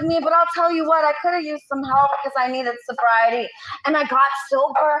 They were with me, but I'll tell you what, I could have used some help because I needed sobriety. And I got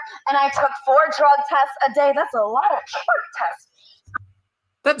sober, and I took 4 drug tests a day. That's a lot of drug tests.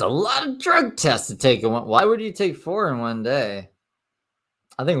 That's a lot of drug tests to take in one. Why would you take 4 in one day?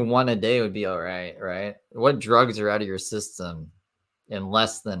 I think 1 a day would be all right, right? What drugs are out of your system in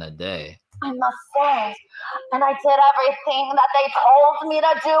less than a day? I must say, and I did everything that they told me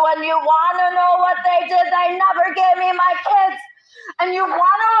to do, and you want to know what they did? They never gave me my kids. And you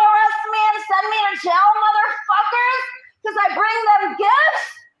want to arrest me and send me to jail, motherfuckers? Because I bring them gifts?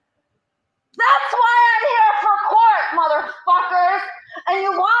 That's why I'm here for court, motherfuckers. And you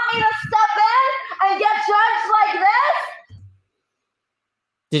want me to step in and get judged like this?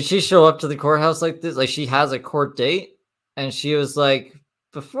 Did she show up to the courthouse like this? Like she has a court date? And she was like,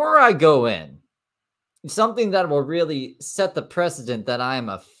 before I go in, something that will really set the precedent that I am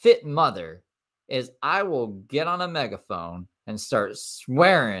a fit mother is I will get on a megaphone and start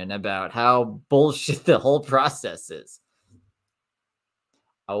swearing about how bullshit the whole process is.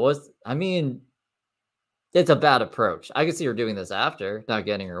 I mean, it's a bad approach. I can see her doing this after, not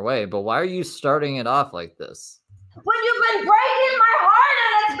getting her way, but why are you starting it off like this? When you've been breaking my heart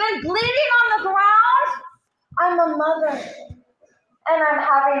and it's been bleeding on the ground, I'm a mother. And I'm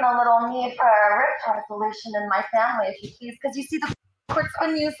having a little need for a riptide solution in my family, if you please. Because you see, the court's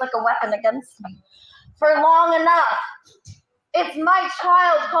been used like a weapon against me for long enough. It's my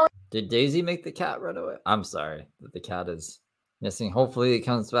child calling. Did Daisy make the cat run away? I'm sorry that the cat is missing. Hopefully it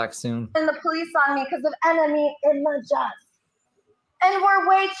comes back soon. And the police on me because of enemy images. And we're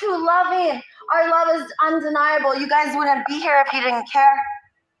way too loving. Our love is undeniable. You guys wouldn't be here if you didn't care.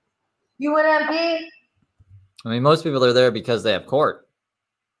 You wouldn't be. I mean, most people are there because they have court.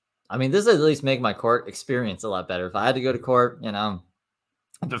 I mean, this at least make my court experience a lot better. If I had to go to court, you know,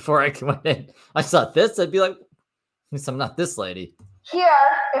 before I went in, I saw this, I'd be like, at least I'm not this lady. Here,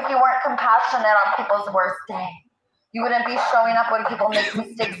 if you weren't compassionate on people's worst day, you wouldn't be showing up when people make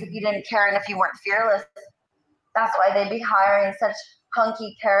mistakes if you didn't care and if you weren't fearless. That's why they'd be hiring such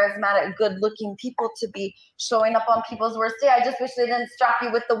hunky, charismatic, good-looking people to be showing up on people's worst day. I just wish they didn't strap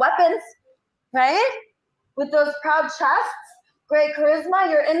you with the weapons, right? With those proud chests, great charisma,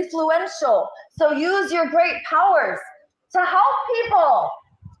 you're influential. So use your great powers to help people.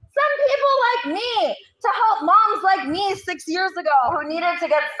 Some people like me, to help moms like me 6 years ago who needed to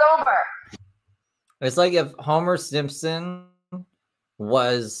get sober. It's like if Homer Simpson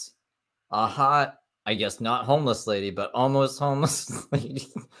was a hot, I guess not homeless lady, but almost homeless lady.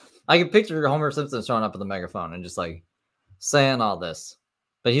 I can picture Homer Simpson showing up with a megaphone and just like saying all this.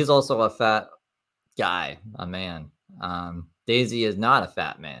 But he's also a fat guy, a man. Daisy is not a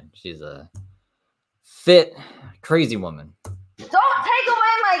fat man. She's a fit, crazy woman. Don't take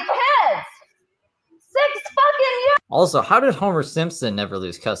away my kids! 6 fucking years! Also, how did Homer Simpson never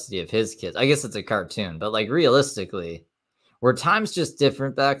lose custody of his kids? I guess it's a cartoon, but like realistically, were times just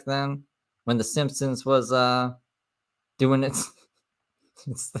different back then when The Simpsons was doing it?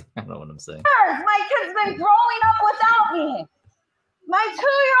 I don't know what I'm saying. My kid's been growing up without me. My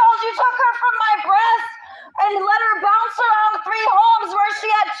 2-year-old, you took her from my breast and let her bounce around 3 homes where she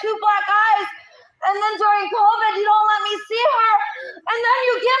had 2 black eyes. And then during COVID, you don't let me see her. And then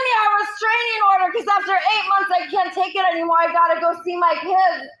you give me a restraining order because after 8 months, I can't take it anymore. I gotta go see my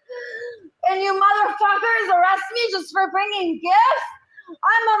kids. And you motherfuckers arrest me just for bringing gifts?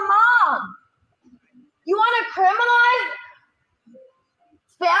 I'm a mom. You want to criminalize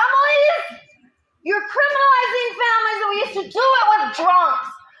families? You're criminalizing families, and we used to do it with drunks.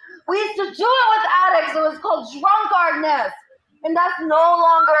 We used to do it with addicts. It was called drunkardness. And that's no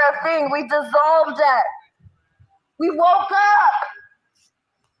longer a thing. We dissolved it. We woke up.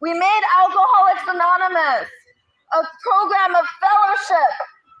 We made Alcoholics Anonymous a program of fellowship.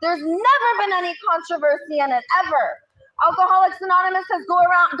 There's never been any controversy in it, ever. Alcoholics Anonymous has gone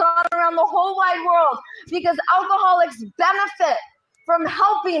around the whole wide world because alcoholics benefit from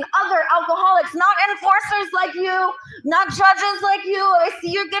helping other alcoholics, not enforcers like you, not judges like you. I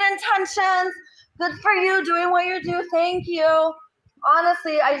see your good intentions. Good for you doing what you do. Thank you.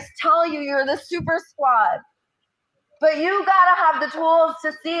 Honestly, I just tell you, you're the super squad. But you gotta have the tools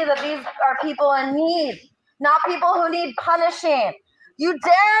to see that these are people in need, not people who need punishing. You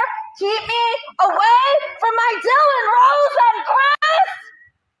dare keep me away from my Dylan, Rose, and Chris?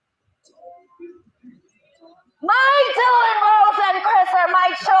 My Dylan, Rose, and Chris are my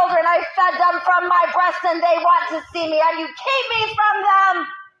children. I fed them from my breast and they want to see me, and you keep me from them.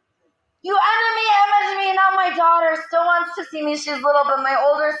 You enemy image me. Now my daughter still wants to see me. She's little, but my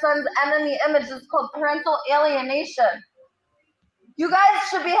older son's enemy image is called parental alienation. You guys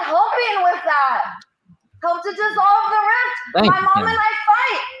should be helping with that. Help to dissolve the rift. Thank my mom you. and I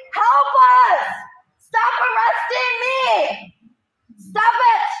fight. Help us. Stop arresting me. Stop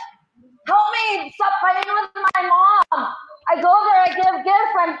it. Help me stop fighting with my mom. I go there, I give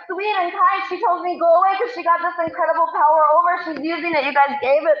gifts, I'm sweet and kind. She told me go away because she got this incredible power over. She's using it. You guys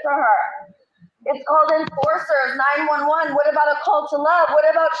gave it to her. It's called enforcers, 911. What about a call to love? What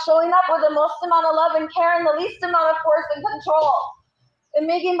about showing up with the most amount of love and care and the least amount of force and control? And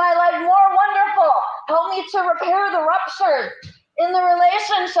making my life more wonderful. Help me to repair the ruptures in the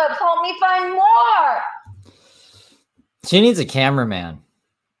relationships. Help me find more. She needs a cameraman.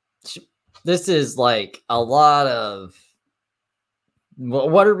 This is like a lot of...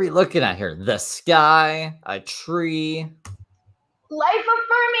 What are we looking at here? The sky, a tree.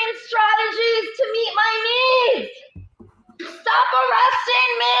 Life-affirming strategies to meet my needs. Stop arresting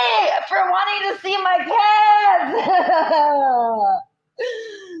me for wanting to see my kids.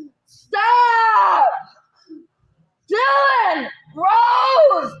 Stop. Dylan,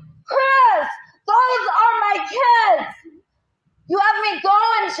 Rose, Chris, those are my kids. You have me go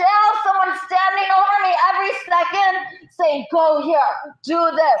in jail, someone standing over me every second saying, go here, do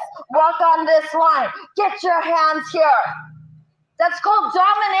this, walk on this line, get your hands here. That's called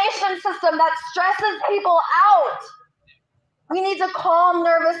domination system. That stresses people out. We need to calm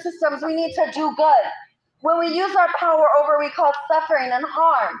nervous systems. We need to do good. When we use our power over, we cause suffering and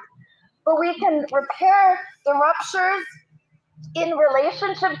harm. But we can repair the ruptures in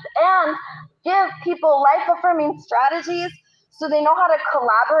relationships and give people life-affirming strategies so they know how to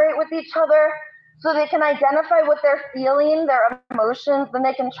collaborate with each other, so they can identify what they're feeling, their emotions, then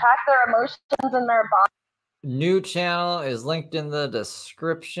they can track their emotions in their body. New channel is linked in the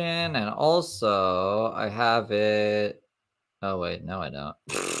description, and also I have it. Oh wait, no, I don't.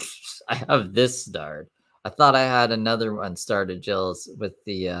 I have this started. I thought I had another one started, Jill's, with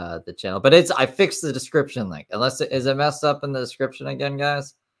the channel, but I fixed the description link. Unless is it messed up in the description again,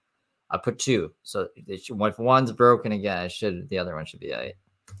 guys? I put 2, so if one's broken again, the other one should be 8.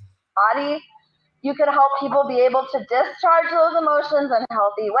 Body, you could help people be able to discharge those emotions in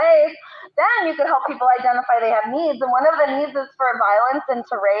healthy ways. Then you could help people identify they have needs, and one of the needs is for violence and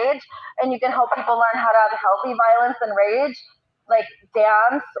to rage, and you can help people learn how to have healthy violence and rage, like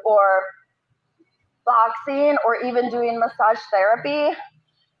dance or boxing or even doing massage therapy.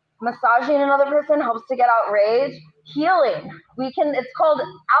 Massaging another person helps to get out rage. Healing, it's called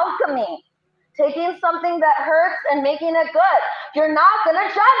alchemy. Taking something that hurts and making it good. You're not gonna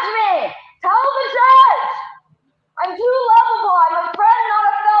judge me. Tell the judge. I'm too lovable. I'm a friend, not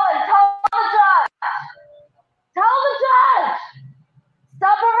a felon. Tell the judge. Tell the judge.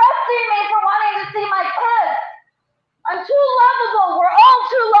 Stop arresting me for wanting to see my kids. I'm too lovable. We're all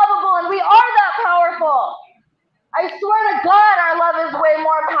too lovable, and we are that powerful. I swear to God, our love is way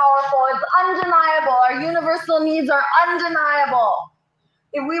more powerful. It's undeniable. Our universal needs are undeniable.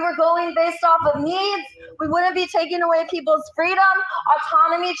 If we were going based off of needs, we wouldn't be taking away people's freedom,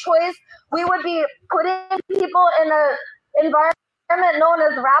 autonomy, choice. We would be putting people in an environment known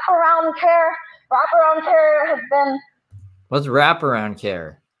as wraparound care. Wraparound care has been... What's wraparound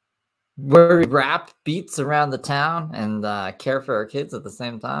care? Where we wrap beats around the town and care for our kids at the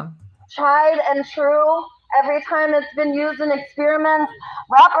same time? Tried and true. Every time it's been used in experiments.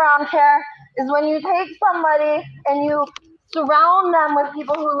 Wraparound care is when you take somebody and you surround them with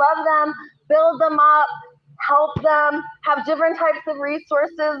people who love them, build them up, help them, have different types of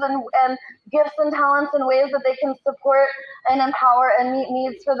resources and gifts and talents and ways that they can support and empower and meet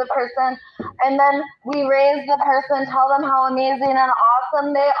needs for the person. And then we raise the person, tell them how amazing and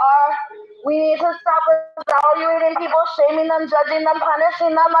awesome they are. We need to stop evaluating people, shaming them, judging them,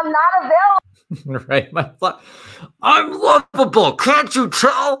 punishing them. I'm not available. Right, I'm lovable. Can't you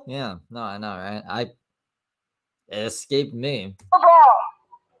tell? Yeah, no, I know, right? It escaped me.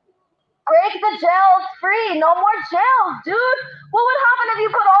 Break the jails free. No more jails, dude. What would happen if you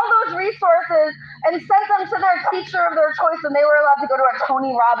put all those resources and sent them to their teacher of their choice and they were allowed to go to a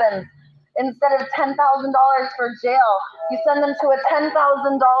Tony Robbins instead of $10,000 for jail? You send them to a $10,000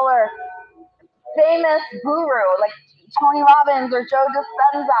 famous guru like Tony Robbins or Joe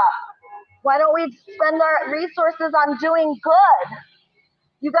Dispenza. Why don't we spend our resources on doing good?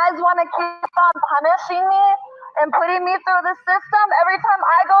 You guys want to keep on punishing me and putting me through the system? Every time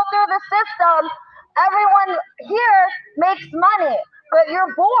I go through the system, everyone here makes money, but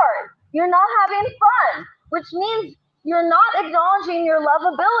you're bored. You're not having fun, which means you're not acknowledging your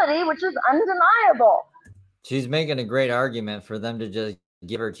lovability, which is undeniable. She's making a great argument for them to just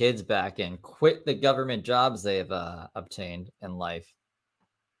give her kids back and quit the government jobs they've obtained in life.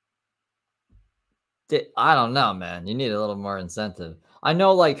 I don't know, man. You need a little more incentive. I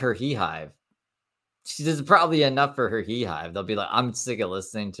know, like her Hive. This is probably enough for her Hive. They'll be like, I'm sick of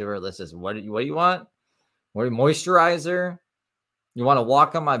listening to her. Let's just, what do you want? What, moisturizer? You want to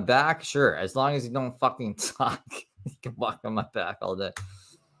walk on my back? Sure. As long as you don't fucking talk, you can walk on my back all day.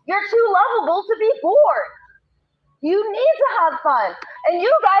 You're too lovable to be bored. You need to have fun. And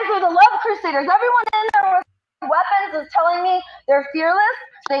you guys are the love crusaders. Everyone in there with weapons is telling me they're fearless,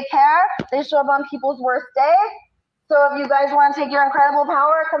 they care, they show up on people's worst day. So if you guys want to take your incredible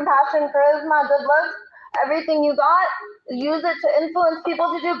power, compassion, charisma, good looks, everything you got, use it to influence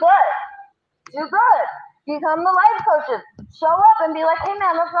people to do good. Do good. Become the life coaches. Show up and be like, hey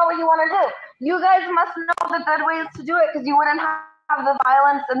man, that's not what you want to do. You guys must know the good ways to do it because you wouldn't have the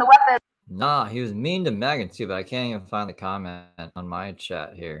violence and the weapons. Nah, he was mean to Megan too, but I can't even find the comment on my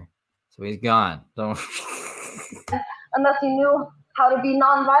chat here. So he's gone. Don't unless you knew how to be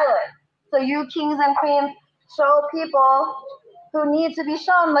nonviolent. So you kings and queens show people who need to be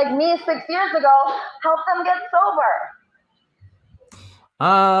shown, like me 6 years ago, help them get sober.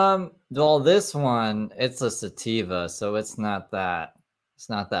 Well, this one, it's a sativa, so it's not that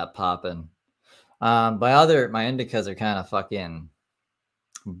poppin'. My indicas are kind of fucking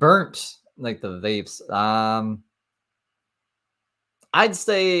burnt, like the vapes. I'd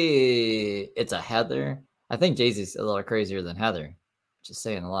say it's a Heather. I think Jay-Z's a little crazier than Heather, just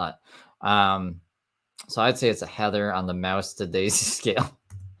saying a lot. So I'd say it's a Heather on the mouse to Daisy scale.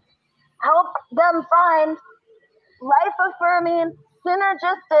 Help them find life affirming,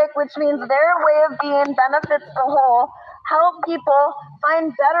 synergistic, which means their way of being benefits the whole. Help people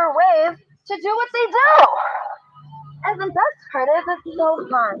find better ways to do what they do. And the best part is it's so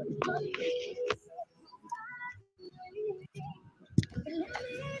fun.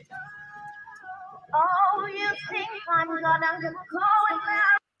 Oh, you think I'm gonna go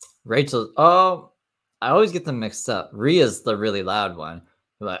without? Rachel, oh, I always get them mixed up. Rhea's the really loud one.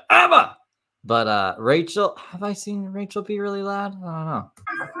 You're like, Emma! But Rachel, have I seen Rachel be really loud? I don't know.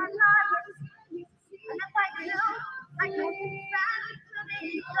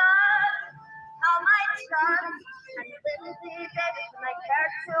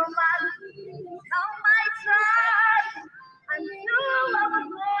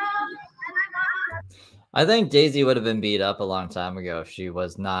 I think Daisy would have been beat up a long time ago if she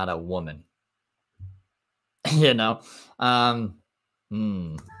was not a woman. You know?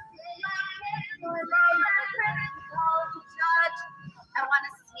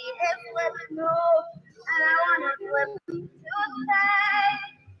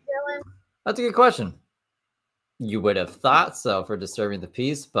 That's a good question. You would have thought so for disturbing the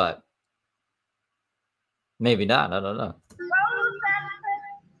peace, but maybe not. I don't know.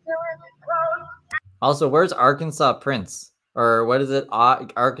 Also, where's Arkansas Prince? Or what is it?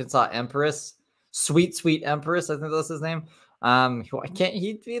 Arkansas Empress? Sweet, sweet Empress, I think that's his name. Why can't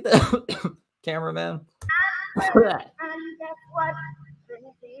he be the cameraman? And guess what?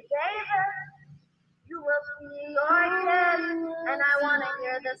 You will see your kid, and I want to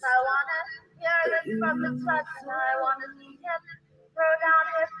hear this. I want to hear this from the touch, and I want to see him throw down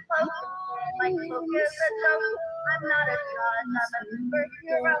his cloak and like, look at the joke. I'm not a judge, I'm a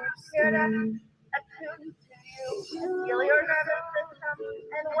superhero, here to attune to you, feel your nervous system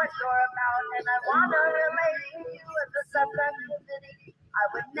and what you're about, and I want to relate to you as a subjectivity. I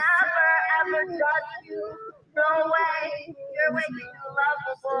would never ever judge you. No way, you're way too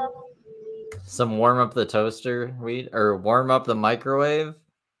lovable. Some warm up the toaster weed or warm up the microwave.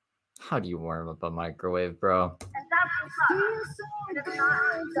 How do you warm up a microwave, bro?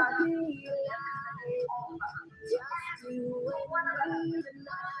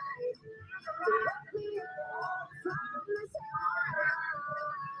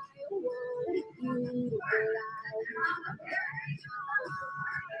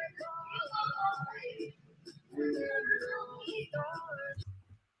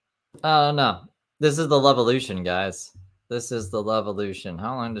 I don't know. This is the Levolution, guys. This is the Levolution.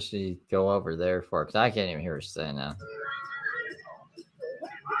 How long does she go over there for? Because I can't even hear her say now.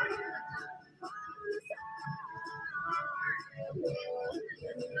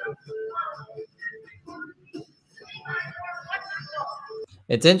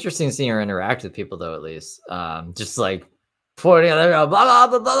 It's interesting seeing her interact with people, though, at least. Just like pointing at her, blah, blah,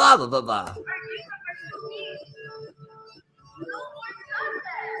 blah, blah, blah, blah, blah.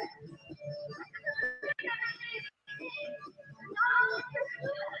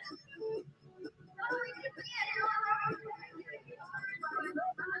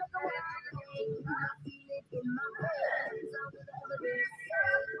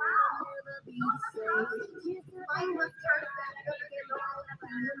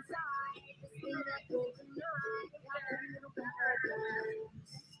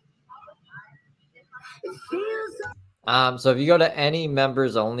 So if you go to any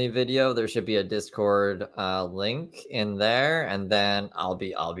members only video, there should be a Discord link in there, and then I'll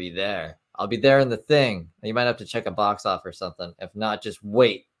be there. I'll be there in the thing. You might have to check a box off or something. If not, just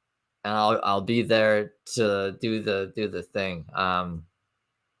wait, and I'll be there to do the thing.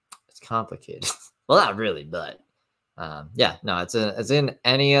 It's complicated. Well, not really, but yeah, no, it's in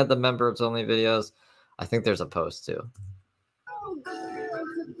any of the members only videos. I think there's a post too.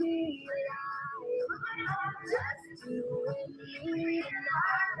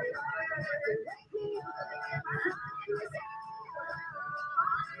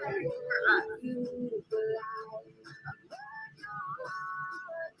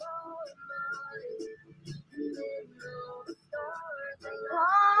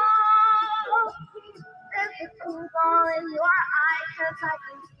 I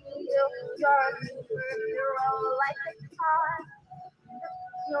can see you. You're a superhero like a car.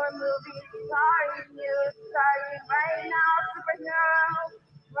 Your movie starring you, starting right now, superhero.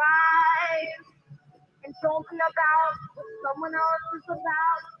 Rise and don't be about what someone else is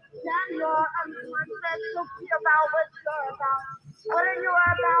about. Then you're unwanted, so be about what you're about. What are you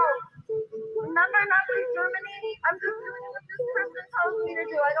about? Remember Nazi Germany? I'm just doing what this person tells me to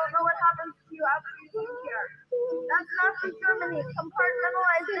do. I don't know what happens to you after you leave here. That's Nazi Germany.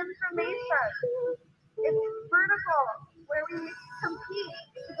 Compartmentalized information. It's vertical, where we compete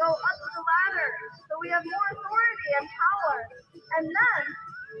to go up the ladder. So we have more authority and power. And then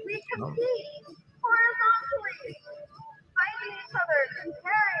we compete horizontally, fighting each other,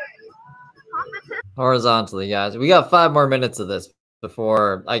 comparing, competition. Horizontally, guys. We got 5 more minutes of this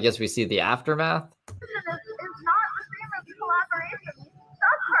before I guess we see the aftermath. Is not the same as collaboration. We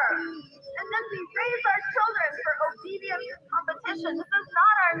suffer. And then we raise our children for obedience and competition. This is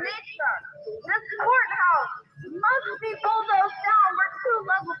not our nature. This courthouse must be bulldozed down. We're too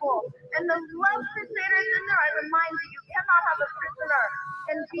lovable. And the love crusaders in there, I remind you, you cannot have a prisoner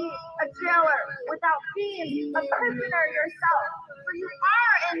and be a jailer without being a prisoner yourself. For you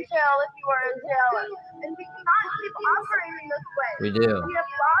are in jail if you are a jailer. And we cannot keep operating this way. We do. We have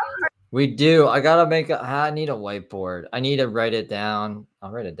lost our We do. I gotta I need a whiteboard. I need to write it down. I'll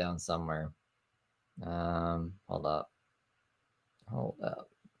write it down somewhere. Hold up.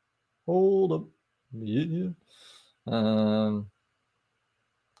 Yeah.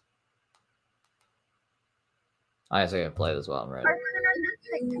 I guess I gotta play this while I'm writing. Our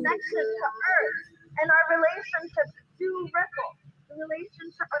synergistic connection to Earth and our relationships do ripple. The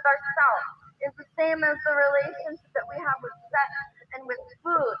relationship with ourselves is the same as the relationship that we have with sex and with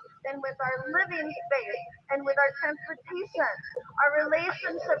food and with our living space and with our transportation. Our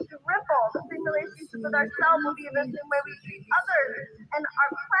relationships ripple. The same relationship with ourselves will be the same way we treat others and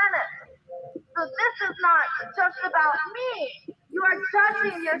our planet. So this is not just about me. You are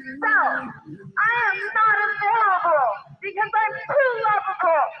judging yourself. I am not available because I'm too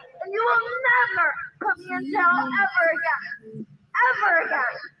lovable. And you will never put me in jail ever again. Ever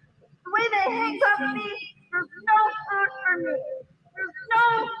again. The way they handcuff me, there's no food for me. There's no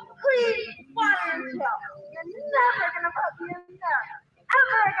clean water in jail. You're never going to put me in there.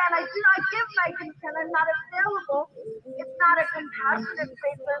 Ever again. I do not give my consent. I'm not available. It's not a compassionate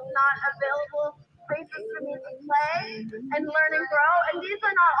place. There's not available places for me to play and learn and grow. And these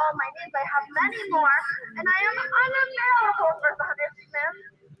are not all my needs. I have many more. And I am unavailable for punishment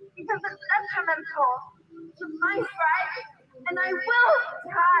because it's detrimental to my thriving. And I will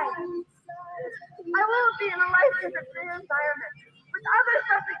thrive. I will be in a life-free environment with other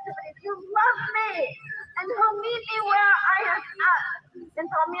subjectivities who love me and who meet me where I am at and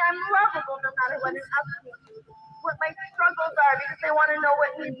tell me I'm lovable no matter what, and ask me what my struggles are because they want to know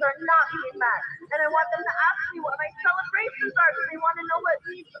what needs are not being met. And I want them to ask me what my celebrations are because they want to know what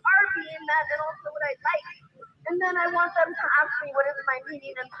needs are being met and also what I like. And then I want them to ask me what is my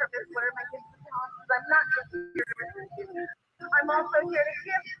meaning and purpose, what are my gifts and talents, because I'm not just here to receive. I'm also here to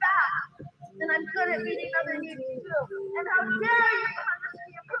give back. And I'm good at meeting other needs too. And how dare you punish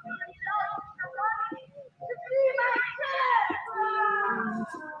me and put me in jail for wanting to see my kids.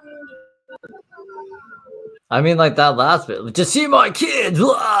 I mean, like that last bit, to see my kids,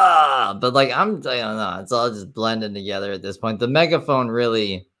 blah! But like I don't know, it's all just blending together at this point. The megaphone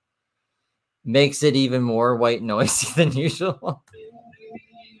really makes it even more white noisy than usual.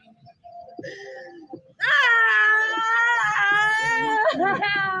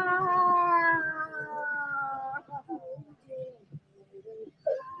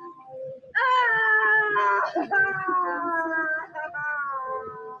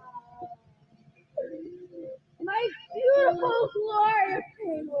 My beautiful, glorious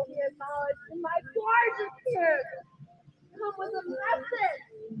pain will be acknowledged, and my gorgeous tears come with a message,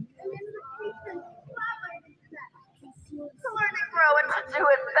 an invitation to collaborate and connect, to learn and grow, and to do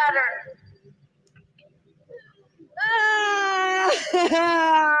it better.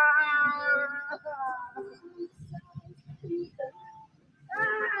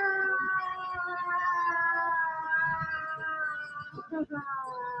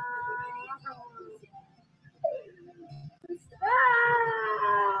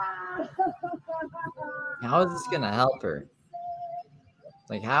 How is this gonna help her?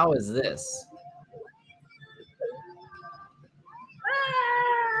 Like, how is this?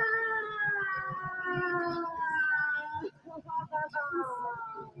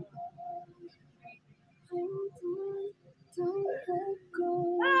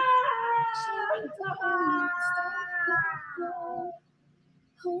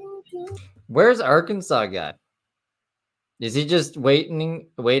 Where's Arkansas guy? Is he just waiting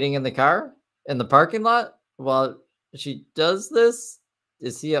in the car in the parking lot while she does this?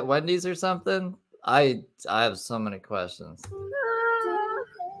 Is he at Wendy's or something? I have so many questions. I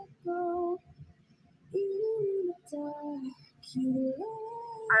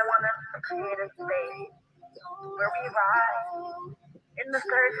want us to create a space where we rise in the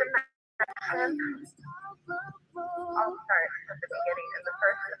third dimension. I'll start at the beginning. In the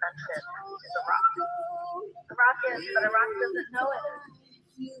first dimension is a rock. The rock is, but a rock doesn't know it.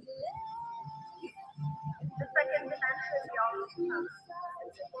 The second dimension, we all become.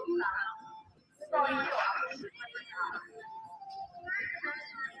 That's all you do.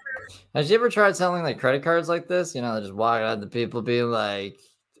 Has you ever tried selling like credit cards like this? You know, just walking out to people being like,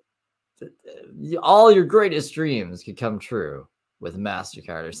 all your greatest dreams could come true with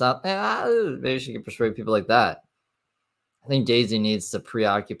MasterCard or something. Maybe she could persuade people like that. I think Daisy needs to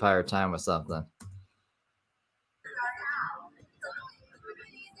preoccupy her time with something.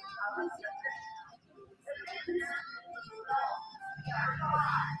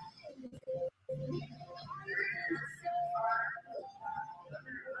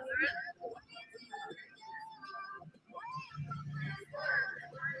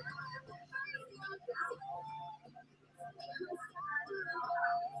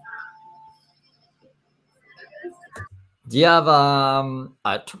 Do you have a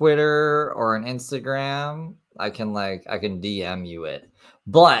Twitter or an Instagram? I can DM you it,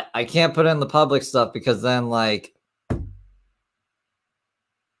 but I can't put in the public stuff because then like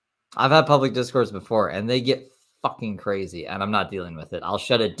I've had public discourse before and they get fucking crazy and I'm not dealing with it. I'll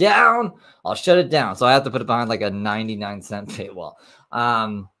shut it down. So I have to put it behind like a 99-cent paywall.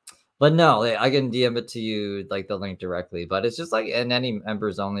 But no, I can DM it to you, like the link directly, but it's just like in any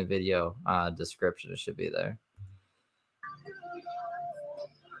members only video description, it should be there.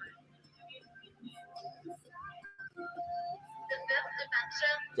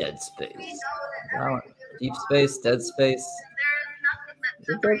 Dead space. Oh, deep space, dead space. Is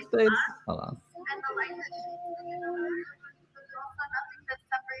it dead space? Hold on.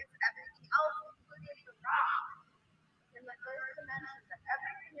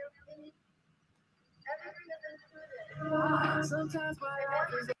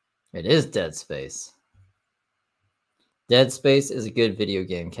 It is Dead Space. Dead Space is a good video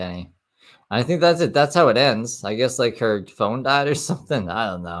game, Kenny. I think that's it. That's how it ends. I guess like her phone died or something. I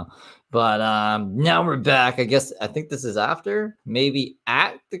don't know. But now we're back. I think this is after, maybe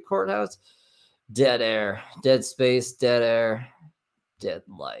at the courthouse. Dead air, dead space, dead air, dead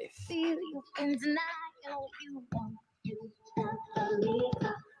life. I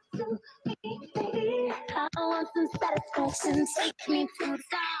want some satisfaction. Take me to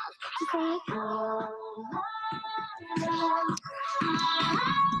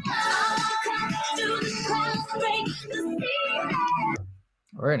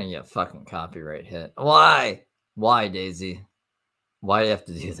We're gonna get fucking copyright hit. Why? Why, Daisy? Why do you have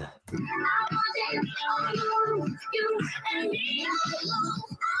to do that?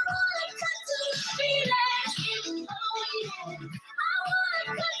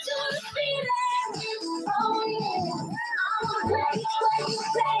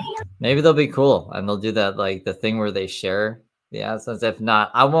 Maybe they'll be cool and they'll do that, like the thing where they share the AdSense. If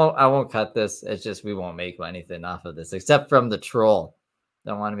not, I won't cut this. It's just we won't make anything off of this except from the troll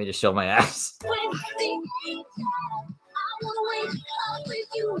that wanted me to show my ass.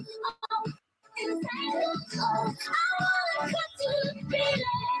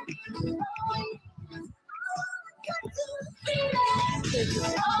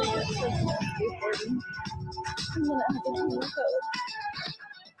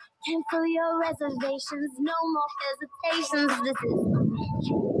 Cancel your reservations, no more hesitations. This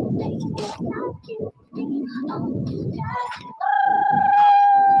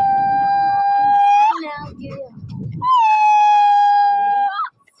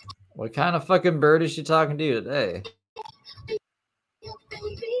What kind of fucking bird is she talking to today?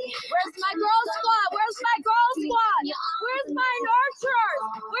 Where's my girl squad? Where's my girl squad? Where's my nurturers?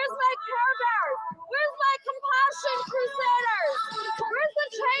 Where's my care bears? Where's my compassion crusaders? Where's the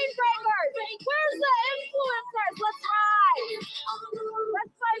chain breakers? Where's the influencers? Let's hide.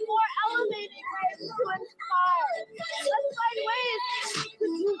 Let's find more elevating ways to inspire. Let's find ways to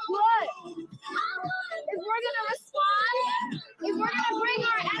do good. If we're gonna respond, if we're gonna bring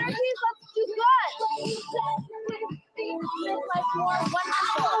our energies, let's do good. Make life more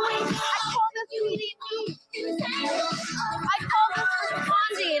wonderful. I call this CDP. I call this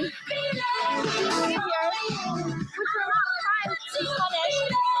responding behavior, which are not crimes, they call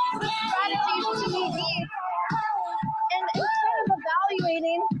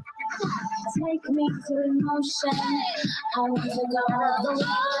take me to emotion. I want to go the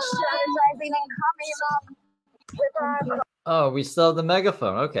strategizing and coming up with our. Oh, we still have the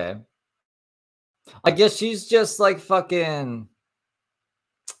megaphone. Okay. I guess she's just like fucking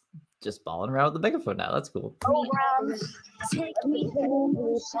just balling around with the megaphone now. That's cool. Programs take me to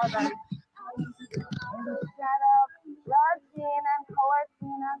emotion. Instead of judging and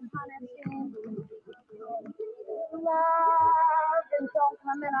coercing and punishing, love and don't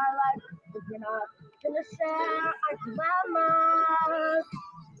come in our life if you're not gonna share our dilemmas.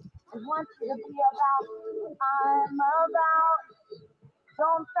 I want you to be about what I'm about.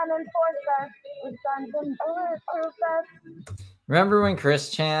 Don't send enforcers with guns and bulletproof vests. Remember when Chris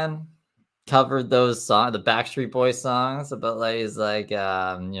Chan covered those songs, the Backstreet Boys songs about like he's like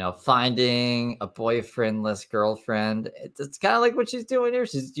finding a boyfriendless girlfriend? It's kind of like what she's doing here.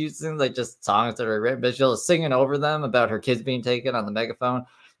 She's using like just songs that are written, but she's singing over them about her kids being taken on the megaphone,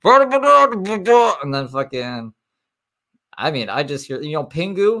 and then fucking. I mean, I just hear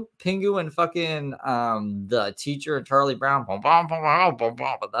Pingu, and fucking the teacher and Charlie Brown, but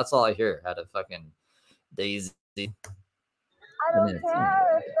that's all I hear out of fucking Daisy. I don't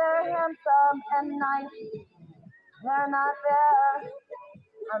care if they're handsome and nice. They're not there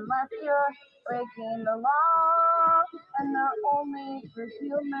unless you're breaking the law, and they're only for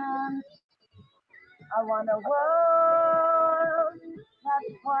humans. I want a world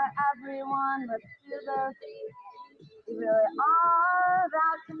that's for everyone. Let's do this. We really are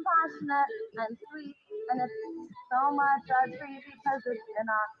that compassionate and sweet, and it's so much a treat because it's in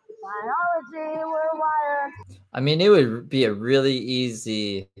our biology. We're wired. I mean, it would be a really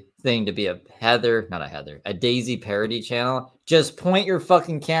easy thing to be a Daisy parody channel. Just point your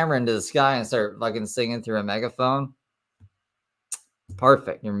fucking camera into the sky and start fucking singing through a megaphone.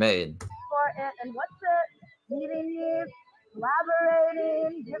 Perfect, you're made. For it, and what's it? Meeting needs,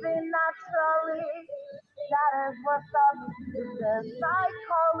 collaborating, giving naturally. That is what's up. This is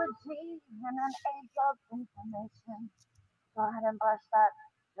psychology in an age of information. Go ahead and brush that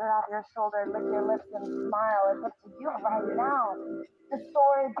dirt off your shoulder, lick your lips and smile. It's up to you right now. The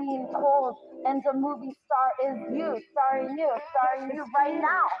story being told, and the movie star is you, starring you right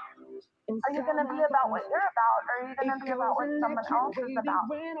now. Are you gonna be about what you're about, or are you gonna be about what someone else is about?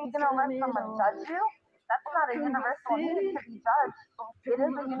 Are you gonna let someone judge you? That's not a universal need to be judged. It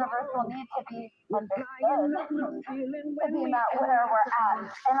is a universal need to be understood, to be met where we're at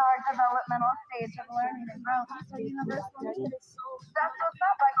in our developmental stage of learning and growth. It's a universal need. That's what's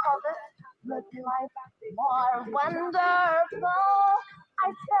up. I call this making life more wonderful. I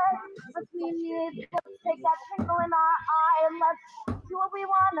said, let's take that twinkle in our eye and let's do what we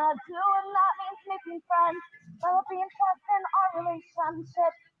wanna do, and that means making friends, developing trust in our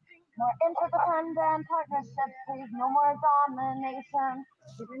relationship. More interdependent partnerships, please, no more domination.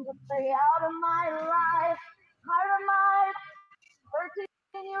 Even just stay out of my life. Tired of my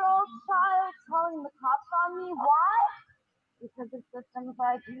 13-year-old child calling the cops on me. Why? Because of systems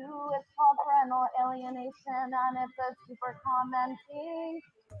like you, it's called parental alienation, and it's a super common thing.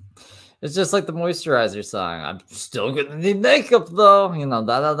 It's just like the moisturizer song. I'm still gonna need makeup though.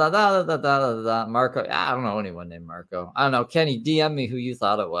 Marco. I don't know anyone named Marco. I don't know. Kenny, DM me who you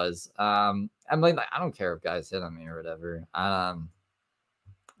thought it was. I'm like, I don't care if guys hit on me or whatever. I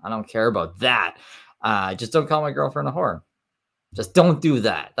don't care about that. Just don't call my girlfriend a whore. Just don't do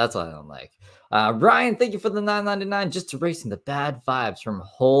that. That's what I don't like. Ryan, thank you for the $9.99. Just erasing the bad vibes from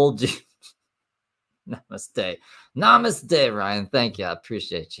whole G. Namaste, Ryan. Thank you. I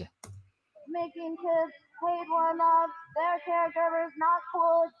appreciate you. Making kids hate one of their caregivers, not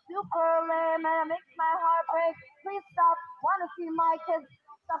cool, it's super lame, and it makes my heart break. Please stop, wanna see my kids.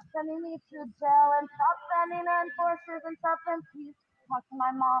 Stop sending me to jail and stop sending enforcers and stuff, and please talk to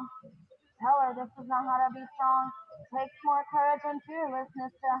my mom. Tell her this is not how to be strong. It takes more courage and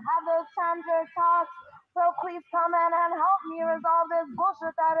fearlessness to have those tender talks. So please come in and help me resolve this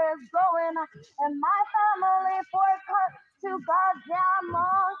bullshit that is going on in my family for too goddamn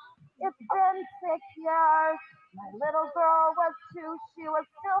long. It's been 6 years. My little girl was 2. She was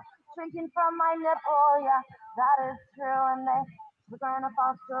still drinking from my nipple. Yeah, that is true. And they took her in a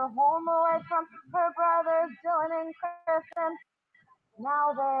foster home away from her brothers, Dylan and Chris. And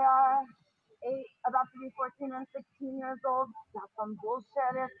now they are 8, about to be 14 and 16 years old. That's some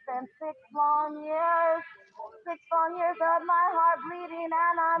bullshit. It's been 6 long years. 6 long years of my heart bleeding,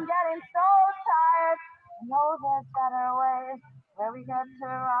 and I'm getting so tired. I know there's better ways where we get to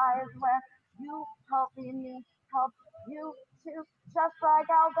rise, where you helping me help you too, just like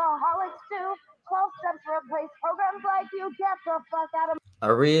alcoholics do. 12 steps replace programs like you. Get the fuck out of.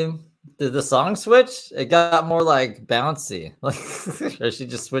 Did the song switch? It got more like bouncy. Like, or is she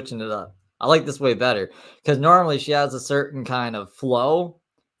just switching it up? I like this way better because normally she has a certain kind of flow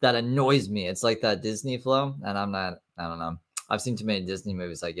that annoys me. It's like that Disney flow, and I'm not. I don't know. I've seen too many Disney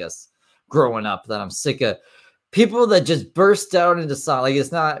movies, I guess, growing up that I'm sick of people that just burst out into song. Like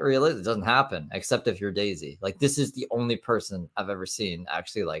it's not realistic. It doesn't happen except if you're Daisy. Like this is the only person I've ever seen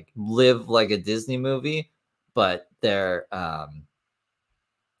actually like live like a Disney movie, but they're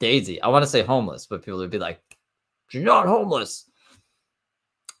Daisy. I want to say homeless, but people would be like, "You're not homeless."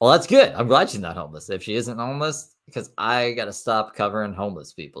 Well, that's good. I'm glad she's not homeless. If she isn't homeless, because I gotta stop covering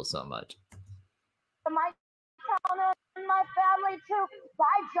homeless people so much. My town and my family too.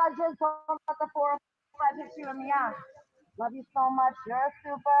 By judges, don't let the 405 hit you in the ass. Love you so much, you're a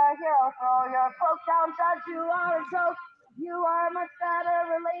superhero. Throw your cloak down, judge, you are a joke. You are much better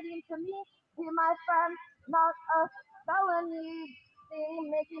relating to me. Be my friend, not a felony.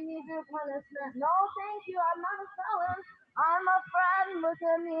 Thing making me do punishment. No, thank you, I'm not a felon. I'm a friend, look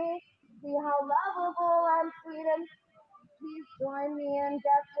at me. See how lovable I'm sweet and please join me and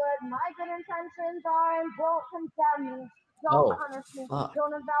guess what my good intentions are and don't condemn me. Don't Oh, punish me. fuck.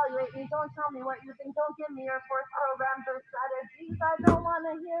 Don't evaluate me. Don't tell me what you think. Don't give me your forced programs or strategies. I don't want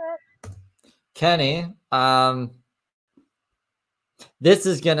to hear it. Kenny, this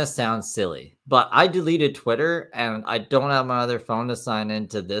is gonna sound silly, but I deleted Twitter and I don't have my other phone to sign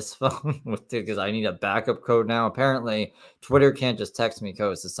into this phone because I need a backup code now. Apparently, Twitter can't just text me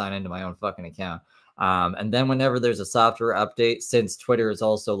codes to sign into my own fucking account. And then whenever there's a software update, since Twitter is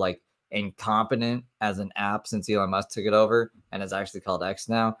also like incompetent as an app since Elon Musk took it over and it's actually called X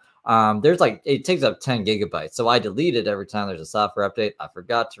now, there's like it takes up 10 gigabytes. So I delete it every time there's a software update. I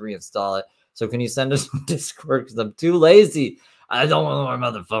forgot to reinstall it. So can you send us on Discord because I'm too lazy. I don't know where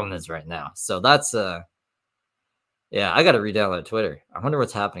my other phone is right now. So that's yeah, I gotta re-download Twitter. I wonder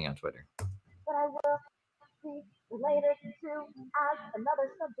what's happening on Twitter. But I will be related to as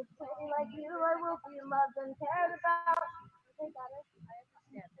another subject lady like you. I will be loved and cared about. Hey, got it? I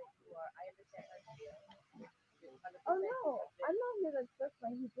understand that you are. I understand how you feel. Oh no, I'm not here to express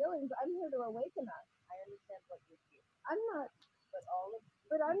my feelings. I'm here to awaken us. I understand what you feel. I'm not.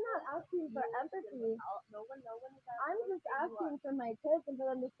 But I'm not asking for empathy. No one is asking. I'm just asking for my kids and for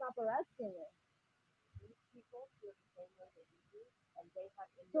them to stop arresting me. These people feel the same way that you do, and they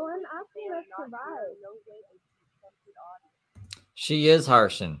have. So I'm asking us to rise. No way they attempted audience. She is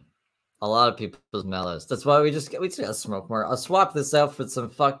harshing a lot of people's mellows. That's why we just gotta smoke more. I'll swap this out for some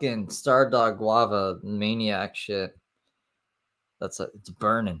fucking Stardog Guava Maniac shit. It's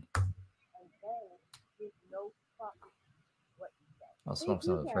burning. I'll smoke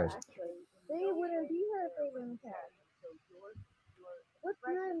some of it first. They wouldn't be here if they didn't care. What's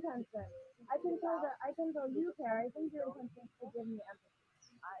your intention? I can tell you care. I think your intention is to give me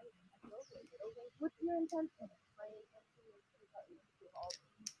empathy. What's your intention? My intention is to help you give all.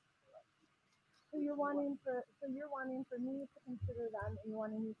 So you're wanting for me to consider them, and you're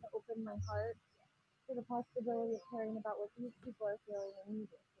wanting me to open my heart to the possibility of caring about what these people are feeling and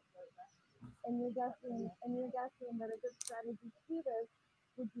needing. And you're guessing that a good strategy to do this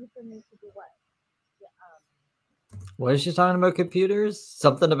would be for me to do what? What is she talking about? Computers?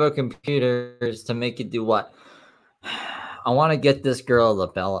 Something about computers to make it do what? I want to get this girl a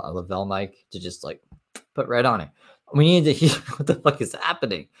Lavelle mic to just like put right on her. We need to hear what the fuck is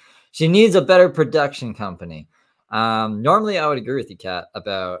happening. She needs a better production company. Normally, I would agree with you, Kat,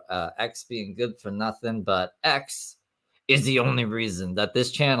 about X being good for nothing, but X is the only reason that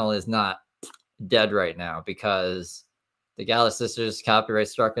this channel is not dead right now because the Gala sisters copyright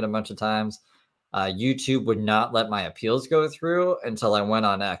struck it a bunch of times. YouTube would not let my appeals go through until I went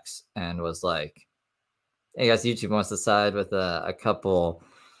on X and was like, hey guys, YouTube wants to side with a couple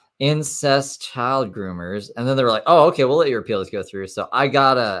incest child groomers. And then they were like, oh, okay, we'll let your appeals go through. So I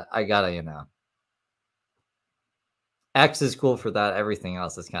gotta, you know, X is cool for that. Everything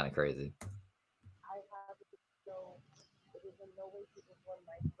else is kind of crazy. I have no, it is in no way people for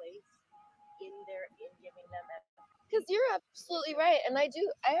my place in giving them. Because you're absolutely right, and I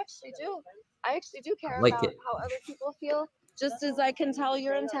actually do care Like about it. how other people feel, just as I can tell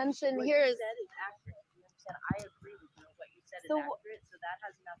your intention here is. I agree with you. What you said is So, accurate. So that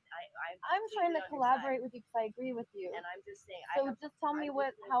has nothing. I'm trying to collaborate with you because I agree with you. And I'm just saying. So just tell me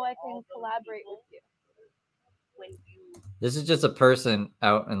how I can collaborate with you. When you. This is just a person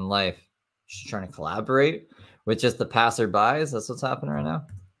out in life. She's trying to collaborate with just the passerbys. That's what's happening right now.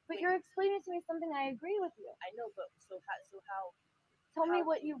 But you're explaining to me something I agree with you. I know, but so how? Tell me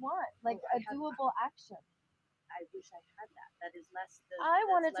what you want, like a doable action. I wish I had that. That is less. I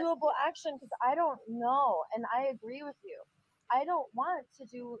want a doable action because I don't know, and I agree with you. I don't want to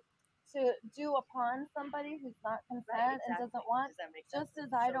do to do upon somebody who's not consent and doesn't want, Does that make sense? just as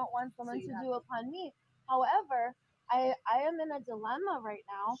I don't want someone to do upon me. However, I am in a dilemma right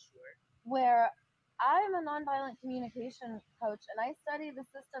now Sure. where I'm a nonviolent communication coach and I study the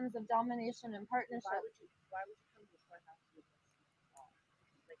systems of domination and partnership. Why would you come to my house with us?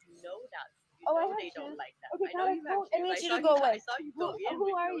 Like, you know that. Oh, I know have they don't shoes. like that. Okay, I know guys, you have I need shoes. you to go away. I saw you go in. Who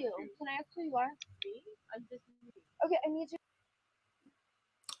with are no you? shoes. Can I ask who you are? Me? I'm just me. Okay, I need you.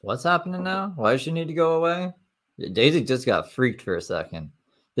 What's happening now? Why does she need to go away? Daisy just got freaked for a second.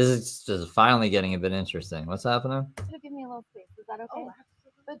 This is just finally getting a bit interesting. What's happening? To give me a little space. Is that okay? Oh,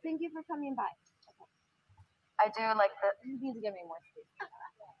 But thank you for coming by. Okay. I do like that. You need to give me more space.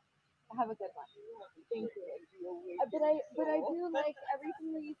 Have a good one. Thank you. But I do like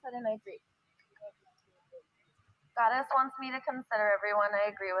everything that you said, and I agree. Goddess wants me to consider everyone.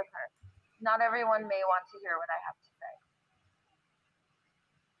 I agree with her. Not everyone may want to hear what I have to say.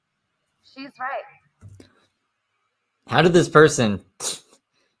 She's right. How did this person...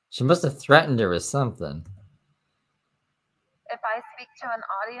 She must have threatened her with something. If I speak to an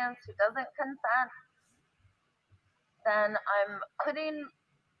audience who doesn't consent, then I'm putting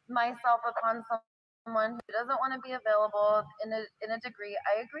myself upon someone who doesn't want to be available in a degree.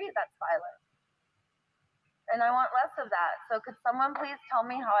 I agree that's violent. And I want less of that. So could someone please tell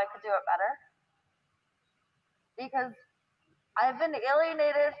me how I could do it better? Because I've been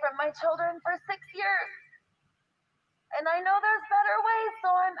alienated from my children for 6 years. And I know there's better ways,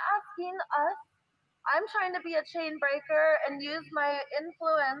 so I'm asking us. I'm trying to be a chain breaker and use my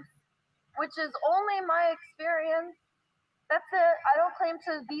influence, which is only my experience. That's it. I don't claim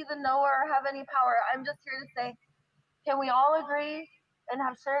to be the knower or have any power. I'm just here to say, can we all agree and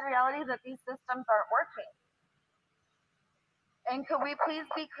have shared reality that these systems aren't working? And could we please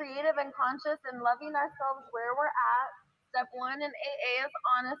be creative and conscious in loving ourselves where we're at? Step 1 in AA is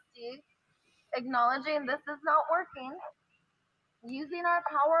honesty, acknowledging this is not working. Using our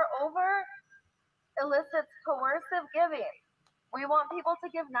power over elicits coercive giving. We want people to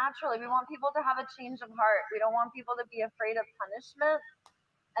give naturally. We want people to have a change of heart. We don't want people to be afraid of punishment.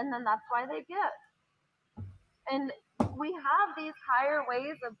 And then that's why they give. And we have these higher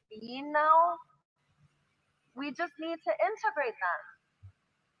ways of being now. We just need to integrate them.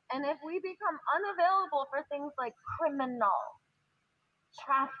 And if we become unavailable for things like criminal,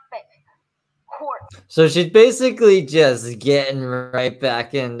 traffic, court. So she's basically just getting right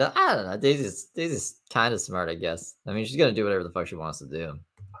back into... I don't know. Daisy's kind of smart, I guess. I mean, she's going to do whatever the fuck she wants to do.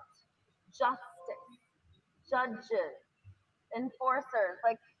 Justice, judges, enforcers.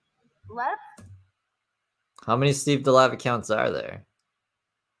 Like, let's... How many Steve Delive accounts are there?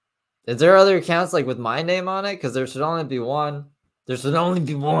 Is there other accounts like with my name on it? Because there should only be one. There should only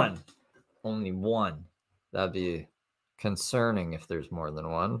be one. Only one. That'd be concerning if there's more than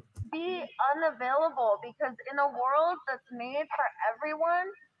one. Be unavailable, because in a world that's made for everyone,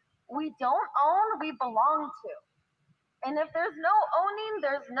 we don't own, we belong to. And if there's no owning,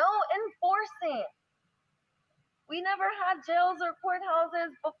 there's no enforcing. We never had jails or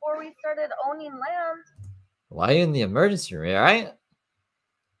courthouses before we started owning land. Why are you in the emergency room, right?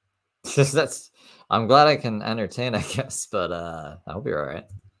 I'm glad I can entertain, I guess, but I hope you're all right.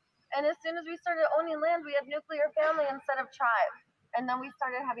 And as soon as we started owning land, we had nuclear family instead of tribe. And then we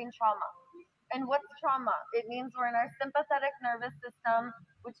started having trauma. And what's trauma? It means we're in our sympathetic nervous system,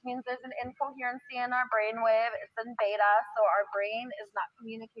 which means there's an incoherency in our brainwave. It's in beta, so our brain is not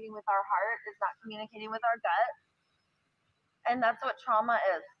communicating with our heart, is not communicating with our gut. And that's what trauma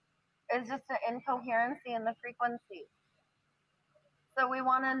is. It's just an incoherency in the frequency. So we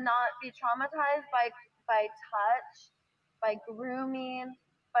want to not be traumatized by touch, by grooming,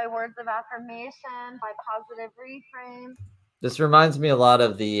 by words of affirmation, by positive reframe. This reminds me a lot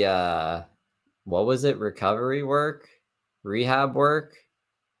of the what was it? Recovery work, rehab work,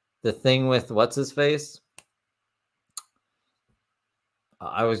 the thing with what's his face.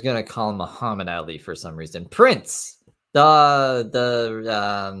 I was gonna call him Muhammad Ali for some reason. Prince. What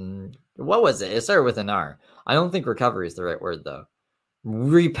was it? It started with an R. I don't think recovery is the right word though.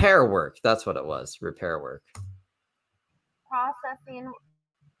 Repair work. That's what it was. Repair work. Processing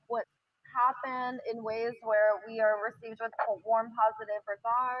what happened in ways where we are received with warm, positive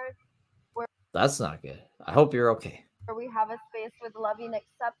regard. That's not good. I hope you're okay. Where we have a space with loving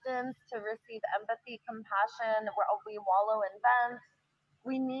acceptance to receive empathy, compassion, where we wallow in vent.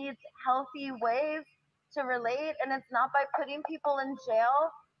 We need healthy ways to relate, and it's not by putting people in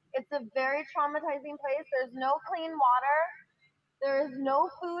jail. It's a very traumatizing place. There's no clean water. There is no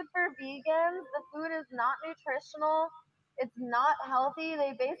food for vegans. The food is not nutritional. It's not healthy.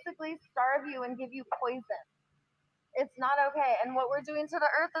 They basically starve you and give you poison. It's not okay. And what we're doing to the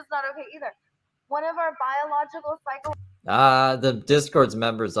earth is not okay either. One of our biological cycles. The Discord's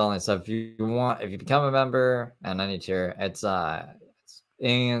members only. So if you become a member and any tier, it's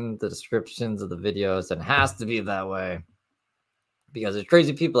in the descriptions of the videos, and it has to be that way because there's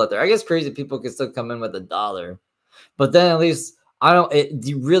crazy people out there. I guess crazy people can still come in with $1, but then at least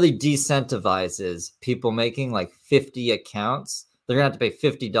it really decentivizes people making like 50 accounts. They're gonna have to pay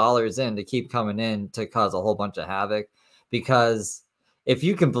 $50 in to keep coming in to cause a whole bunch of havoc, because if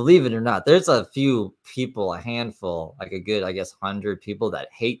you can believe it or not, there's a few people, a handful, like a good, I guess, 100 people that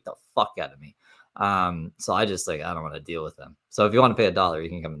hate the fuck out of me. So I just I don't want to deal with them. So if you want to pay $1, you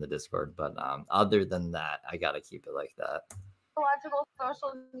can come in the Discord. But other than that, I gotta keep it like that. Biological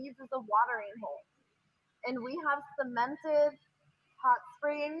social needs is a watering hole. And we have cemented hot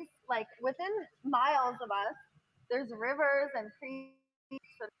springs, like within miles of us. There's rivers and creeks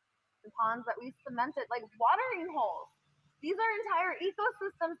and ponds that we cemented, like watering holes. These are entire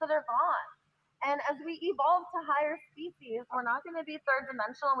ecosystems that are gone. And as we evolve to higher species, we're not going to be third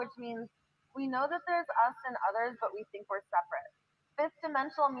dimensional, which means we know that there's us and others, but we think we're separate. Fifth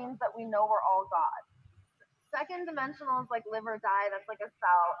dimensional means that we know we're all God. Second dimensional is like live or die, that's like a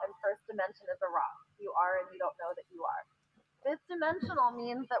cell, and first dimension is a rock. You are and you don't know that you are. Fifth dimensional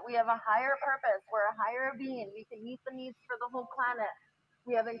means that we have a higher purpose, we're a higher being, we can meet the needs for the whole planet.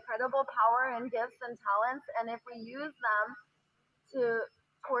 We have incredible power and gifts and talents, and if we use them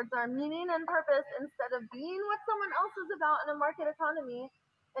towards our meaning and purpose instead of being what someone else is about in a market economy,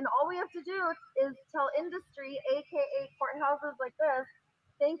 and all we have to do is tell industry, aka courthouses like this,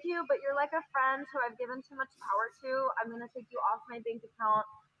 thank you, but you're like a friend who I've given too much power to. I'm going to take you off my bank account.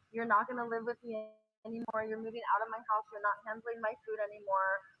 You're not going to live with me anymore. You're moving out of my house. You're not handling my food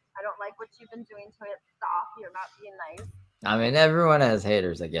anymore. I don't like what you've been doing to it. Stop. You're not being nice. I mean, everyone has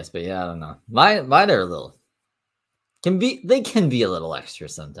haters, I guess, but yeah, I don't know. Mine are a little they can be a little extra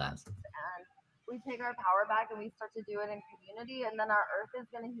sometimes. And we take our power back and we start to do it in community, and then our earth is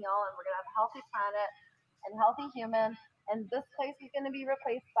going to heal, and we're going to have a healthy planet and healthy humans, and this place is going to be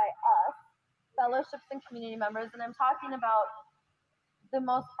replaced by us, fellowships and community members. And I'm talking about the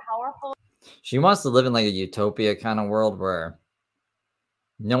most powerful. She wants to live in like a utopia kind of world where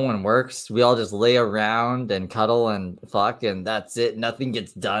no one works. We all just lay around and cuddle and fuck, and that's it. Nothing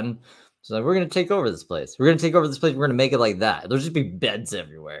gets done. So we're gonna take over this place. We're gonna take over this place. We're gonna make it like that. There'll just be beds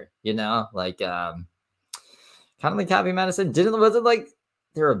everywhere, you know, like kind of like Happy Madison. Was it like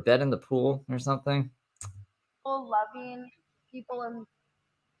there a bed in the pool or something? Loving people in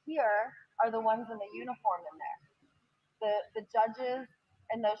here are the ones in the uniform in there. The judges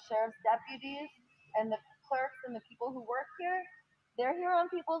and the sheriff's deputies and the clerks and the people who work here, they're here on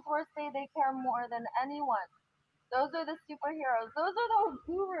people's worst day. They care more than anyone. Those are the superheroes. Those are those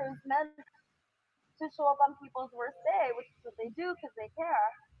gurus meant to show up on people's worst day, which is what they do because they care.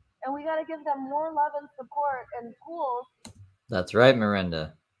 And we got to give them more love and support and tools. That's right,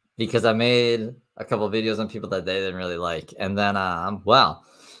 Miranda. Because I made a couple of videos on people that they didn't really like. And then, well,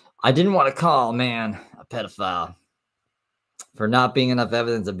 I didn't want to call, man, a pedophile for not being enough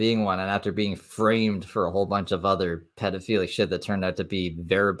evidence of being one, and after being framed for a whole bunch of other pedophilic shit that turned out to be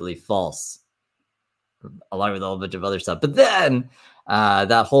veritably false, along with a whole bunch of other stuff. But then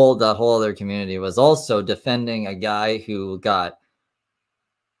that whole other community was also defending a guy who got,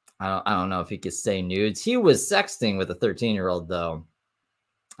 I don't know if he could say nudes. He was sexting with a 13-year-old though.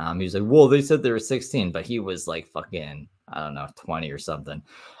 He was like, well, they said they were 16, but he was like fucking, I don't know, 20 or something.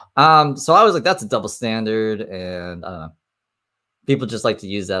 So I was like, that's a double standard, and I don't know. People just like to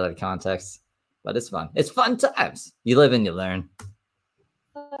use that out of context, but it's fun. It's fun times. You live and you learn.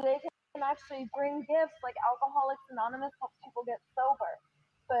 So they can actually bring gifts, like Alcoholics Anonymous helps people get sober.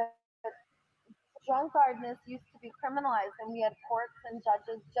 But drunkardness used to be criminalized, and we had courts and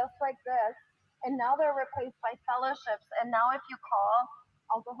judges just like this. And now they're replaced by fellowships. And now if you call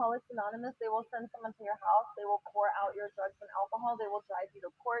Alcoholics Anonymous, they will send someone to your house. They will pour out your drugs and alcohol. They will drive you to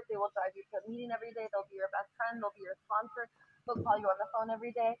court. They will drive you to a meeting every day. They'll be your best friend. They'll be your sponsor. They'll call you on the phone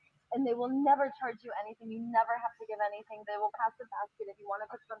every day. And they will never charge you anything. You never have to give anything. They will pass the basket. If you want to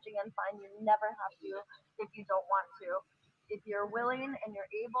put something in, fine. You never have to if you don't want to. If you're willing and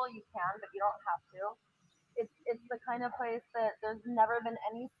you're able, you can, but you don't have to. It's the kind of place that there's never been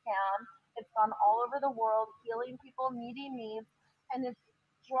any scam. It's gone all over the world, healing people, meeting needs, and it's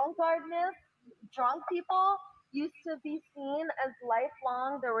drunkardness. Drunk people used to be seen as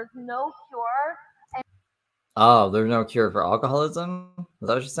lifelong. There was no cure. Oh, there's no cure for alcoholism? Is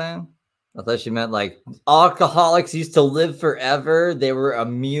that what you're saying? I thought you meant like alcoholics used to live forever. They were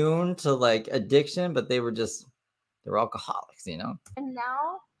immune to like addiction, but they were alcoholics, you know? And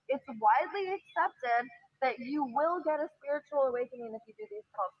now it's widely accepted that you will get a spiritual awakening if you do these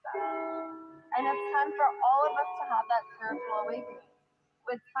 12 steps. And it's time for all of us to have that spiritual awakening.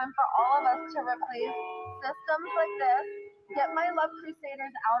 It's time for all of us to replace systems like this. Get my love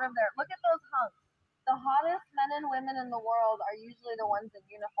crusaders out of there. Look at those hunks. The hottest men and women in the world are usually the ones in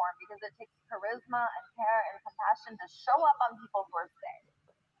uniform because it takes charisma and care and compassion to show up on people's worst day.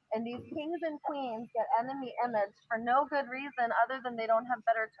 And these kings and queens get enemy image for no good reason other than they don't have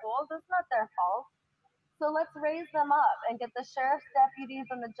better tools. It's not their fault. So let's raise them up and get the sheriff's deputies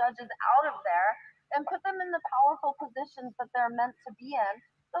and the judges out of there and put them in the powerful positions that they're meant to be in.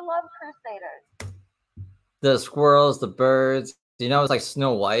 The love crusaders. The squirrels, the birds. You know, it's like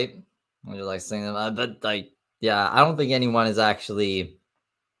Snow White. When you're like singing about, but like, yeah, I don't think anyone is actually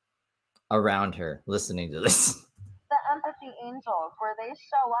around her listening to this. The empathy angels, where they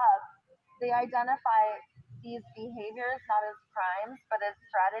show up, they identify these behaviors not as crimes, but as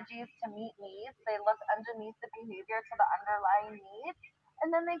strategies to meet needs. They look underneath the behavior to the underlying need,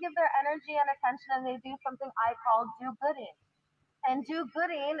 and then they give their energy and attention and they do something I call do gooding. And do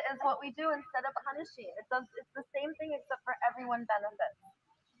gooding is what we do instead of punishing. It's the same thing except for everyone benefits.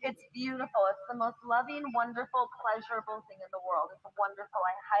 It's beautiful. It's the most loving, wonderful, pleasurable thing in the world. It's wonderful.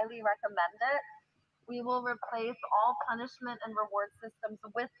 I highly recommend it. We will replace all punishment and reward systems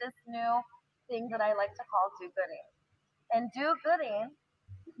with this new thing that I like to call do gooding. And do gooding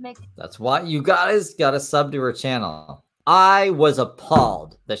makes That's why you guys got to sub to her channel. I was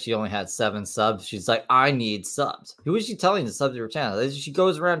appalled that she only had 7 subs. She's like, I need subs. Who is she telling to sub to her channel? She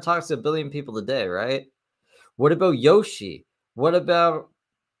goes around and talks to 1 billion people a day, right? What about Yoshi? What about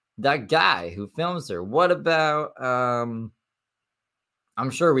that guy who films her? What about I'm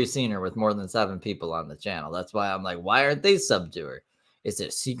sure we've seen her with more than 7 people on the channel. That's why I'm like, why aren't they sub to her? Is it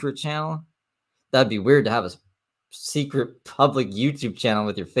a secret channel? That'd be weird to have a secret public YouTube channel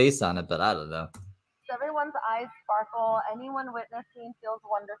with your face on it, but I don't know. everyone's eyes sparkle. Anyone witnessing feels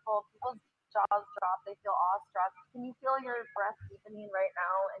wonderful. People's jaws drop. They feel awestruck. Can you feel your breath deepening right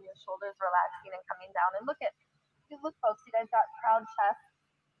now and your shoulders relaxing and coming down? And look, folks. You guys got proud chests.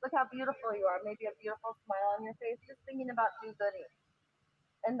 Look how beautiful you are. Maybe a beautiful smile on your face. Just thinking about do gooding.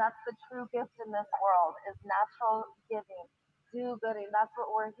 And that's the true gift in this world is natural giving. Do gooding. That's what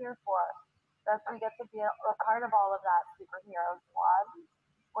we're here for. That's we get to be a part of all of that superhero squad.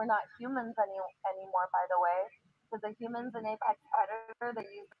 We're not humans anymore, by the way, because the humans in Apex Predator, they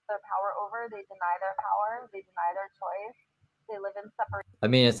use their power over, they deny their power, they deny their choice, they live in separation. I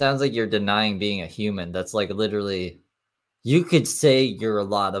mean, it sounds like you're denying being a human. That's like literally, you could say you're a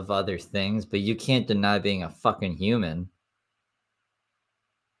lot of other things, but you can't deny being a fucking human.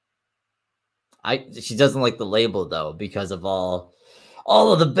 She doesn't like the label though, because of all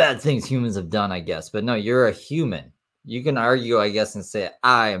of the bad things humans have done, I guess. But no, you're a human. You can argue, I guess, and say,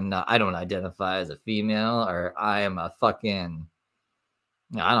 I don't identify as a female, or I am a fucking,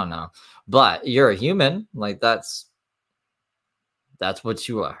 I don't know. But you're a human. Like, that's what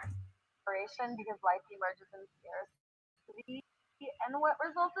you are. Because life emerges in scarcity, and what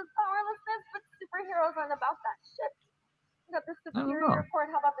results is powerlessness, but superheroes aren't about that shit. You got the superior report,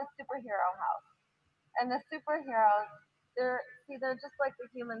 how about the superhero house? And the superheroes, they're just like the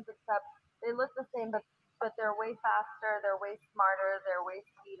humans, except they look the same, but they're way faster, they're way smarter, they're way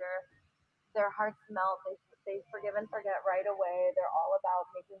speeder. Their hearts melt. They forgive and forget right away. They're all about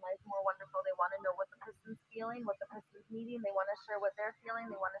making life more wonderful. They want to know what the person's feeling, what the person's needing. They want to share what they're feeling.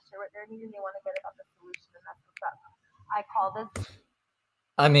 They want to share what they're needing. They want to get about the solution, and that's what's up. I call this.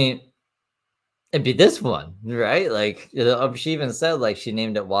 I mean, it'd be this one, right? Like, she even said, like, she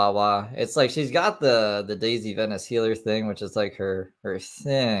named it Wawa. It's like she's got the Daisy Venice healer thing, which is like her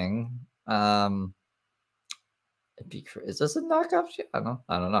thing. Is this a knockoff? I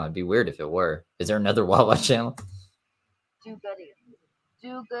don't know. It'd be weird if it were. Is there another Wawa channel? Do gooding.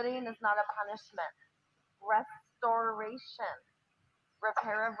 Do gooding is not a punishment. Restoration.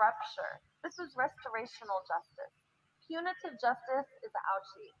 Repair of rupture. This is restorational justice. Punitive justice is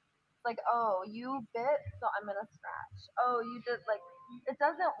ouchie. It's like, oh, you bit, so I'm gonna scratch. Oh, you did, like, it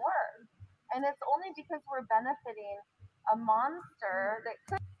doesn't work. And it's only because we're benefiting a monster that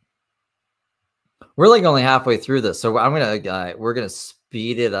could. We're like only halfway through this, so we're gonna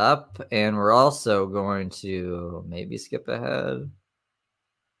speed it up, and we're also going to maybe skip ahead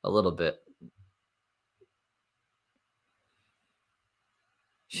a little bit.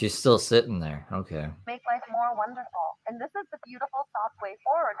 She's still sitting there. Okay. Make life more wonderful. And this is the beautiful, soft way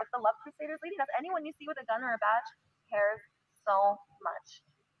forward with the Love Crusaders leading us. Anyone you see with a gun or a badge cares so much.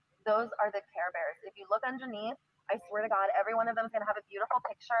 Those are the Care Bears. If you look underneath, I swear to God, every one of them is going to have a beautiful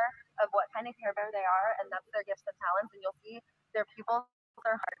picture of what kind of Care Bear they are, and that's their gifts and talents. And you'll see their pupils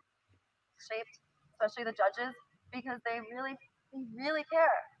are heart shaped. especially the judges, because they really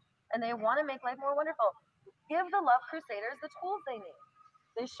care and they want to make life more wonderful. Give the Love Crusaders the tools they need.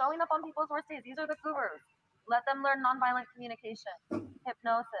 They're showing up on people's worst days. These are the gurus. Let them learn nonviolent communication,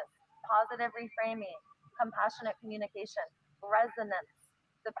 hypnosis, positive reframing, compassionate communication, resonance,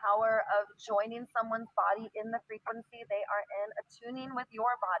 the power of joining someone's body in the frequency they are in, attuning with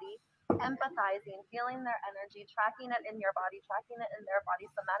your body, empathizing, feeling their energy, tracking it in your body, tracking it in their body,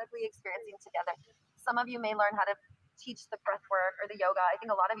 somatically experiencing together. Some of you may learn how to teach the breath work or the yoga. I think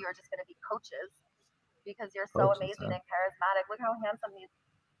a lot of you are just going to be coaches because you're so amazing and charismatic. Look how handsome these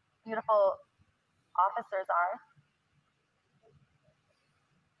beautiful officers are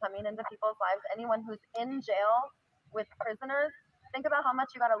coming into people's lives. Anyone who's in jail with prisoners, think about how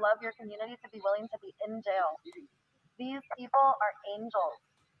much you got to love your community to be willing to be in jail. These people are angels,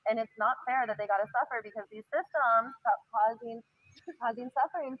 and it's not fair that they got to suffer because these systems are causing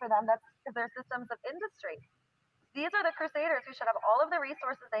suffering for them. That's because they're systems of industry. These are the crusaders who should have all of the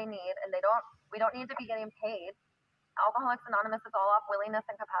resources they need, and we don't need to be getting paid. Alcoholics Anonymous is all off willingness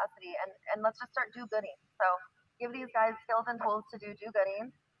and capacity, and let's just start do-gooding. So give these guys skills and tools to do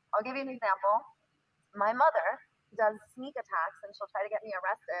do-gooding. I'll give you an example. My mother does sneak attacks, and she'll try to get me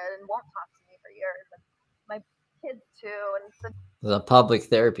arrested and won't talk to me for years. And my kids too, and it's a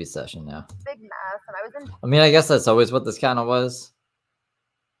public therapy session now. Big mess, and I was in. I mean, I guess that's always what this kind of was.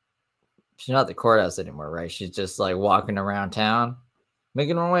 She's not at the courthouse anymore, right? She's just like walking around town,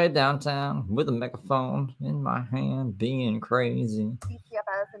 making her way downtown with a megaphone in my hand, being crazy.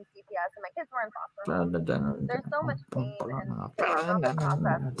 CPFS and CPS, and my kids were in foster homes. There's so much pain and the process.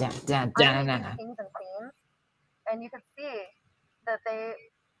 I'm these kings and queens, and you could see that they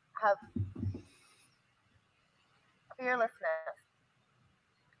have fearlessness,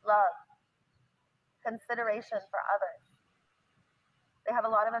 love, consideration for others. They have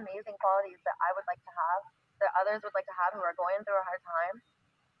a lot of amazing qualities that I would like to have, that others would like to have who are going through a hard time.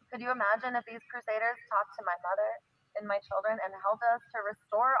 Could you imagine if these crusaders talked to my mother and my children and helped us to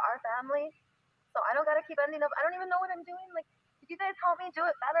restore our family? So I don't got to keep ending up. I don't even know what I'm doing. Like, could you guys help me do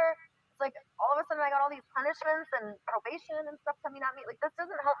it better? It's like all of a sudden I got all these punishments and probation and stuff coming at me. Like, this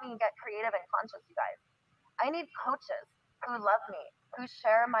doesn't help me get creative and conscious, you guys. I need coaches who love me, who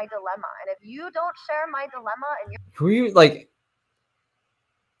share my dilemma. And if you don't share my dilemma and who are you, like,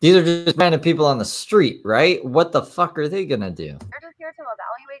 these are just random people on the street, right? What the fuck are they gonna do? You're just here to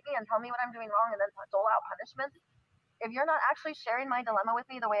evaluate me and tell me what I'm doing wrong and then dole out punishments. If you're not actually sharing my dilemma with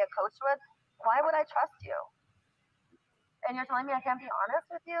me the way a coach would, why would I trust you? And you're telling me I can't be honest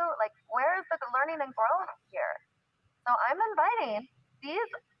with you? Like, where is the learning and growth here? So I'm inviting these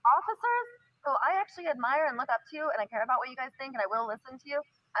officers who I actually admire and look up to, and I care about what you guys think, and I will listen to you.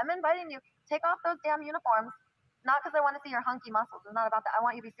 I'm inviting you, take off those damn uniforms. Not because I want to see your hunky muscles. It's not about that. I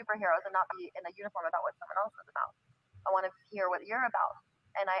want you to be superheroes and not be in a uniform about what someone else is about. I want to hear what you're about.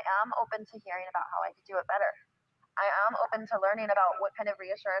 And I am open to hearing about how I could do it better. I am open to learning about what kind of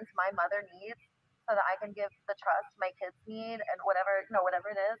reassurance my mother needs so that I can give the trust my kids need and whatever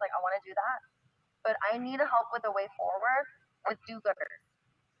it is. Like, I want to do that. But I need help with a way forward with do-gooders,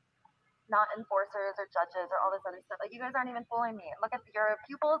 not enforcers or judges or all this other stuff. Like, you guys aren't even fooling me. Look at your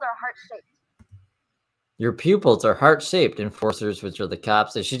pupils are heart-shaped. Your pupils are heart-shaped. Enforcers, which are the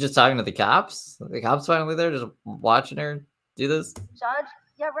cops. Is she just talking to the cops? Are the cops finally there just watching her do this? Judge,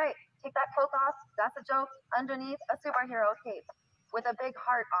 yeah, right. Take that cloak off. That's a joke. Underneath, a superhero cape with a big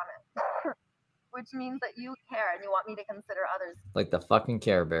heart on it. Which means that you care and you want me to consider others. Like the fucking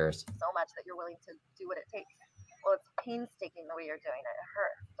Care Bears. So much that you're willing to do what it takes. Well, it's painstaking the way you're doing it. It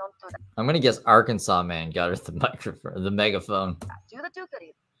hurts. Don't do that. I'm gonna guess Arkansas man got her the microphone, the megaphone. Do the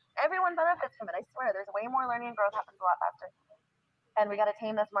do-goodies. Everyone benefits from it. I swear, there's way more learning and growth happens a lot faster. And we got to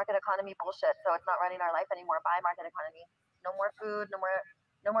tame this market economy bullshit, so it's not running our life anymore. Buy market economy. No more food. No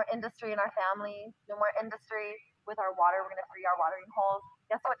more industry in our family. No more industry with our water. We're gonna free our watering holes.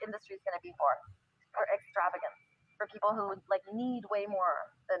 Guess what industry is gonna be for? For extravagance. For people who like need way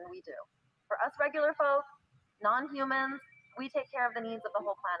more than we do. For us regular folks, non-humans, we take care of the needs of the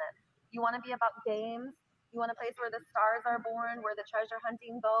whole planet. You want to be about games? You want a place where the stars are born, where the treasure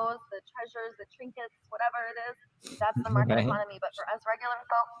hunting goes, the treasures, the trinkets, whatever it is. That's the market economy. But for us regular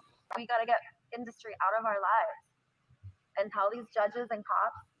folks, we got to get industry out of our lives and tell these judges and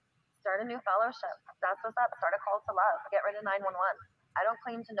cops, start a new fellowship. That's what's up. Start a call to love. Get rid of 911. I don't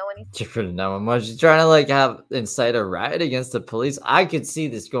claim to know anything. Get rid of 911. She's trying to like incite a riot against the police. I could see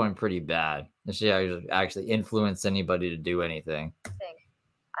this going pretty bad if she actually influenced anybody to do anything.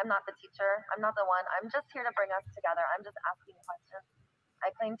 I'm not the teacher. I'm not the one. I'm just here to bring us together. I'm just asking questions.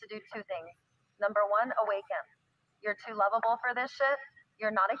 I claim to do two things. Number one, awaken. You're too lovable for this shit. You're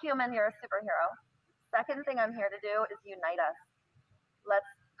not a human. You're a superhero. second thing I'm here to do is unite us. Let's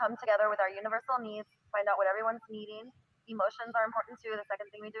come together with our universal needs, find out what everyone's needing. Emotions are important too. The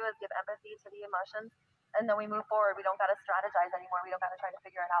second thing we do is give empathy to the emotions, and then we move forward. We don't got to strategize anymore. We don't got to try to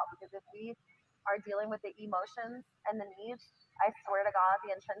figure it out, because if we are dealing with the emotions and the needs, I swear to God,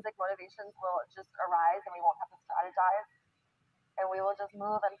 the intrinsic motivations will just arise, and we won't have to strategize, and we will just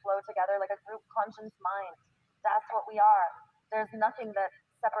move and flow together like a group conscious mind. That's what we are. There's nothing that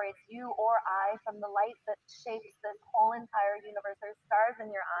separates you or I from the light that shapes this whole entire universe. There's stars in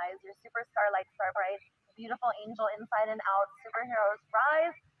your eyes. Your superstar lights are bright. Beautiful angel inside and out. Superheroes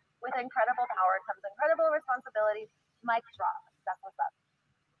rise. With incredible power comes incredible responsibility. Mic drop. That's what's up.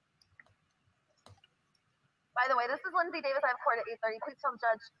 By the way, this is Lindsay Davis. I have court at 8:30. Please tell the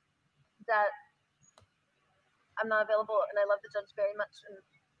judge that I'm not available, and I love the judge very much. And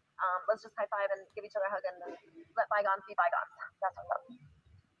let's just high five and give each other a hug and then let bygones be bygones. That's what's up.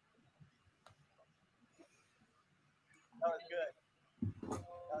 That was good. That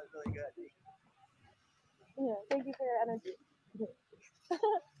was really good. Yeah, thank you for your energy.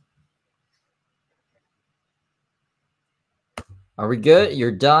 Are we good?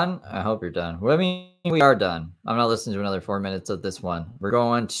 You're done? I hope you're done. Well, I mean, we are done. I'm not listening to another 4 minutes of this one. We're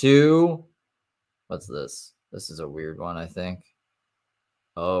going to... What's this? This is a weird one, I think.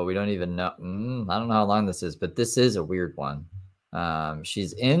 Oh, we don't even know. I don't know how long this is, but this is a weird one.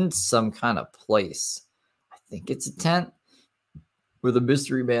 She's in some kind of place. I think it's a tent with a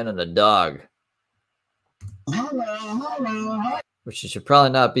mystery man and a dog. Which she should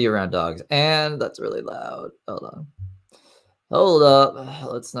probably not be around dogs. And that's really loud. Hold on. Hold up.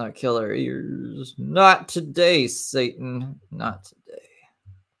 Let's not kill our ears. Not today, Satan. Not today.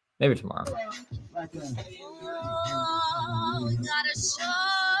 Maybe tomorrow. Oh, we got a show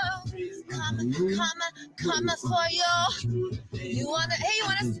coming for you. You want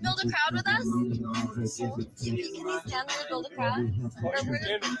us to build a crowd with us? Can you stand there and build a crowd?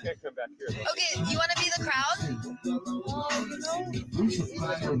 Okay, you want to be the crowd?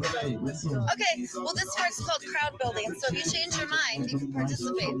 Okay, well this part's called crowd building, so if you change your mind, you can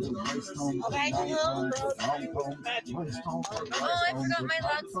participate. Okay? Oh, I forgot my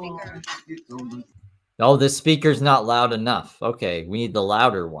loudspeaker. Oh, this speaker's not loud enough. Okay, we need the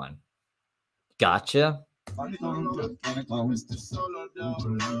louder one. Gotcha.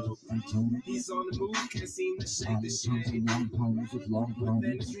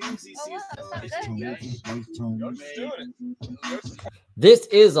 This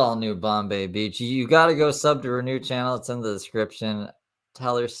is all new Bombay Beach. You got to go sub to her new channel. It's in the description.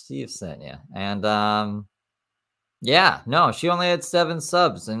 Tell her Steve sent you. And yeah, no, she only had 7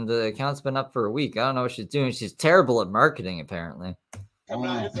 subs, and the account's been up for a week. I don't know what she's doing. She's terrible at marketing, apparently.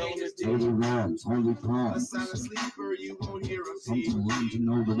 I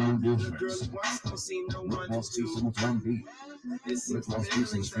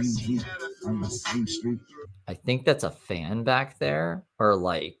think that's a fan back there, or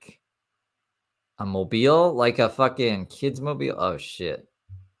like a mobile, like a fucking kid's mobile. Oh shit.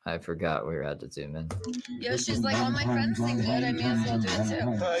 I forgot we had to zoom in. Yo, she's like, all my friends sing good, I may as well do it too.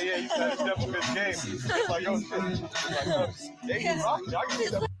 Yeah, you said step up his game. Like, oh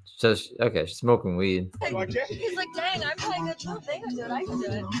shit. So, okay, she's smoking weed. He's like, dang, I'm playing good too. They can do it, I can do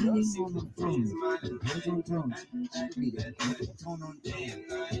it.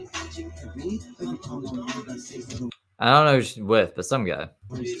 I don't know who she's with, but some guy.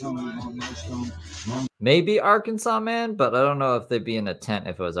 Maybe Arkansas Man, but I don't know if they'd be in a tent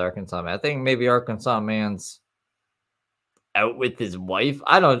if it was Arkansas Man. I think maybe Arkansas Man's out with his wife.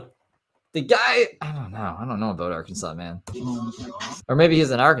 The guy, I don't know. I don't know about Arkansas Man. Or maybe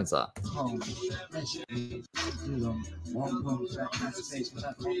he's in Arkansas. We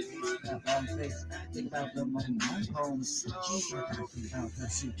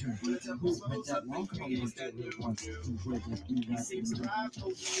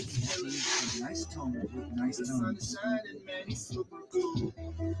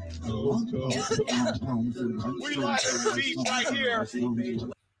like the beat right here.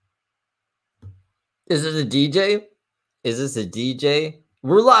 Is it a DJ? Is this a DJ?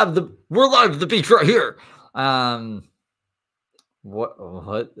 We're live the beach right here.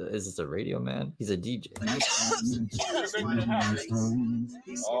 What is this, a radio man? He's a DJ. Break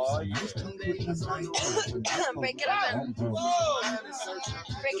it up and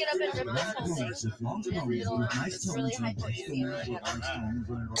rip this whole thing. It's really high potency and really heavy.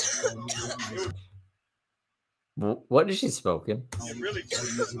 What is she smoking?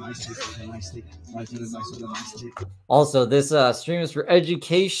 Also, this stream is for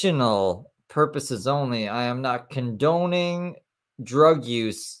educational purposes only. I am not condoning drug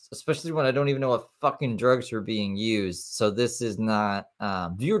use, especially when I don't even know what fucking drugs are being used. So this is not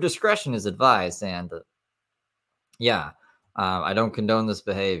viewer discretion is advised, and yeah, I don't condone this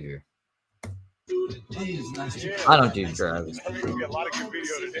behavior. I don't do drugs. I mean, we get a lot of good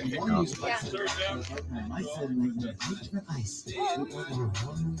video today. No.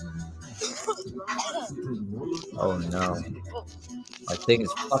 Oh no. My thing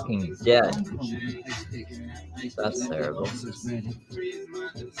is fucking dead. That's terrible. Whoa,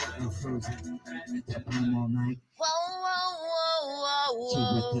 whoa, whoa, whoa,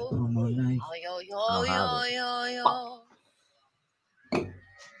 whoa. Oh, yo, yo, yo, yo, yo.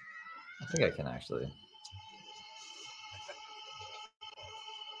 I think I can actually.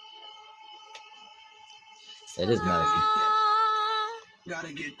 It is medic.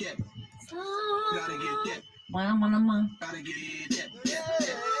 Gotta get that. Oh. Gotta get that. Gotta get that.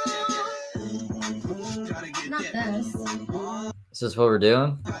 Gotta get Not that. this. Is this what we're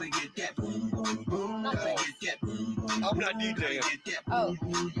doing? Gotta get that. Not Gotta this. get that. I'm not DJing. Get that. Oh,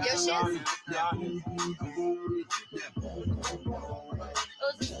 Yoshi's? Oh,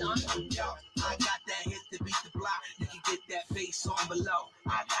 is this done? I got that hit to beat the block. You can get that face on below.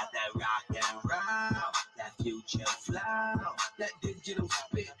 I got that rock and roll, that future flow, that digital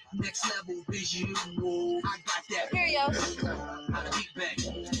spit, next level visual. I got that. Here, yo. How to beat back.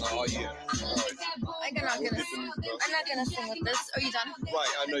 Oh, yeah. I'm not gonna sing with this. Are you done?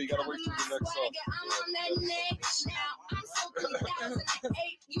 Right, I know you gotta wait till the next song.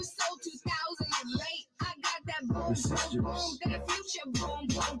 You sold 2000 late. I got that boom, boom, boom, that future boom,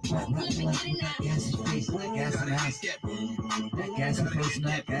 boom, boom. Let me get it now. That gas and face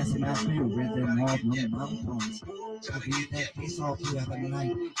nut, gas and mouse me, rhythm all the mountains. So beat that piece all throughout the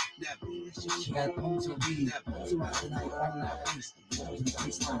night. She got bones of weed throughout the night on that face.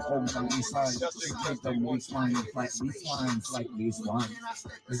 Baseline, home on the east side. Take the waistlines like these lines, like these lines.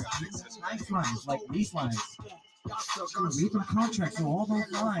 Lifelines like these lines. Read the contracts for all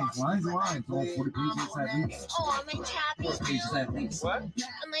those lines, all 40 pages at least. Oh, I'm in traffic. 4 pages at least. What? Am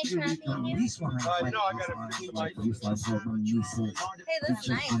I You read traffic? the lease lines, like No, I these gotta lines, fix the like mic. these lines of releases. Hey, that's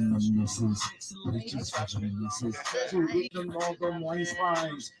nice. So read them all them lines.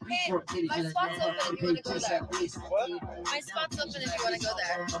 Hey, my spot's open if you want to go there. What? My spot's open if you want to go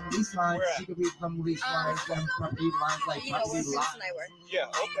there. These lines, you can read them lease lines, them property lines, like You know where property Bruce lines. and I were. Yeah,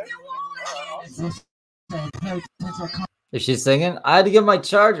 okay. Is she singing? I had to get my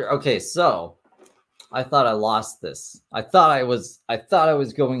charger. Okay, so I thought I lost this. I thought I was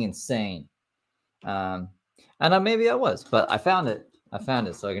going insane. And maybe I was, but I found it.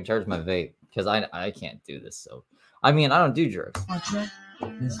 So I can charge my vape because I can't do this. So I mean, I don't do drugs.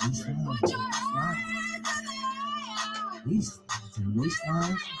 These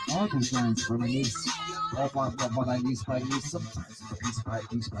lines, all these lines for my niece. All what I use by niece, sometimes piece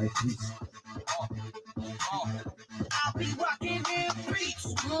by piece. I'll be rocking in beats.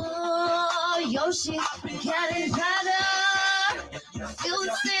 Oh, Yoshi, getting better. Feel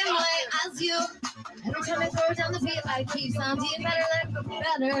the same way as you. Every time I throw down the beat, I keep sounding better.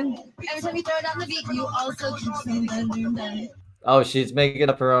 Every time you throw down the beat, you also keep sounding better. Oh, she's making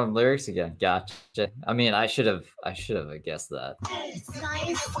up her own lyrics again. Gotcha. I mean, I should have guessed that. It's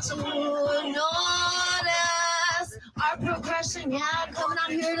nice to notice our progression. Yeah, coming out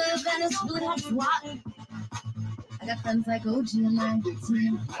here to Venice, really helps a lot. I got friends like OG and my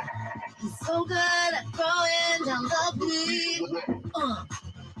team. He's so good at throwing down the beat.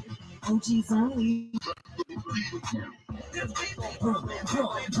 OG's only.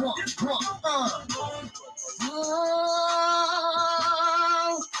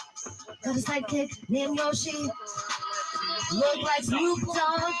 Got a sidekick named Yoshi. Look like Snoop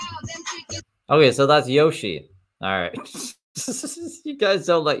Dogg. Okay, so that's Yoshi. All right. you guys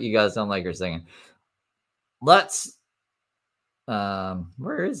don't like her singing. Let's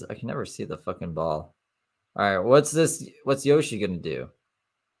where is it? I can never see the fucking ball. All right, what's Yoshi gonna do?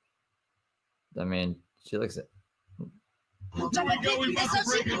 I mean, she looks at Here we go, we about to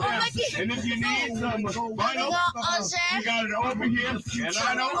break it down. And if you need some vinyl, we got it over here. And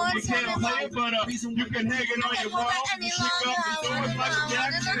I know you can't play it, but you can hang it on your wall. Pick up the doors like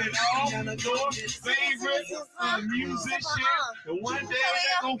Jackson and all your favorite musician. And one day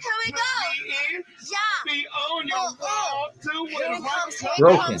they're going to put me in, be on your wall too with a rock.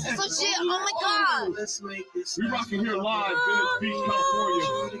 broken. Oh my god. We rocking here live, Venice Beach, California.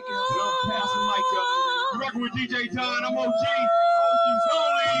 And I'm passing mic up. We rocking with DJ Don. I'm OG.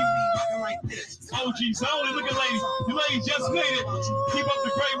 OG's only. Look at ladies. You ladies just made it. Keep up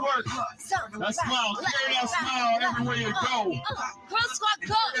the great work. That smile, carry that smile everywhere you go. Girl squad,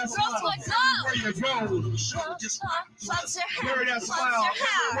 go. Girl squad, go. Everywhere you go. Flex your hair. Carry that Flex smile your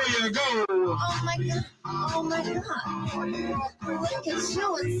hair. everywhere you go. Oh my god. Oh my god. Look at you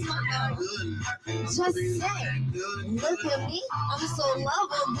and smile. Just say, look at me. I'm so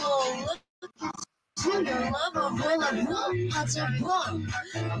lovable. Look at you, you're lovable. How's your boom?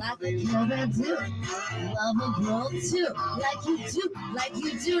 Like a girl that do. Lovable too. Like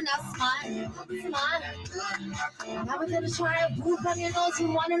you do. Now smile. Smile. Now we're gonna try a boop on your nose.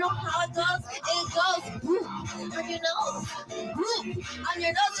 You wanna know how it goes? It goes boop on your nose. Boop on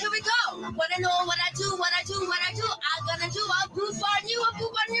your nose. Here we go. Wanna know what I do? What I do? What I do? I'm gonna do a boop on you. A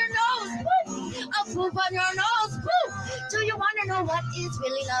boop on your nose. Boop. A boop on your nose. Boop. Do you wanna know what is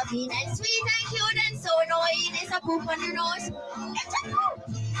really loving and sweet and cute and so annoying? It's a boop on your nose. It's a boop.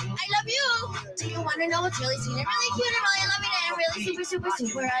 I love you. Do you wanna know what's really sweet and really cute and really loving and really super, super,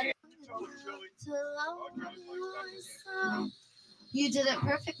 super? To love yourself. You did it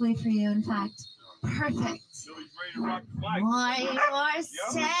perfectly for you, in fact. Perfect. Why your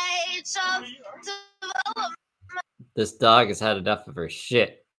stage of development? This dog has had enough of her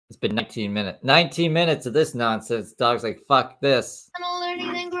shit. It's been 19 minutes. 19 minutes of this nonsense. Dog's like, fuck this.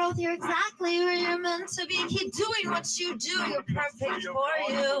 Learning and growth, you're exactly where you're meant to be. Keep doing what you do. You're perfect for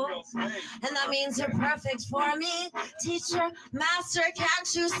you. And that means you're perfect for me. Teacher, master,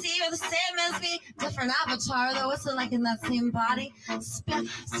 can't you see you're the same as me? Different avatar, though, it's like in that same body. Same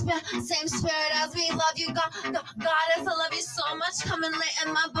spirit as me. Love you, Goddess, I love you so much. Come and lay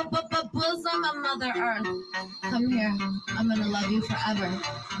in my bosom, my Mother Earth. Come here. I'm gonna love you forever.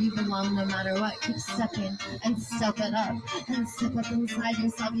 You belong no matter what. Keep stepping and step it up and step up inside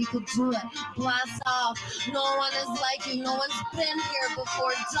yourself. You could do it. Blast off. No one is like you. No one's been here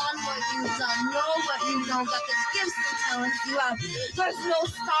before. Done what you've done. Know what you know. Got the gifts and talents you have. There's no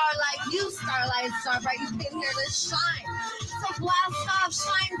star like you. Starlight, starbright. You came here to shine. So blast off.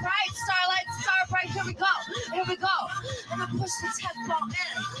 Shine bright. Starlight, starbright. Here we go. Here we go. I'm gonna push the tech ball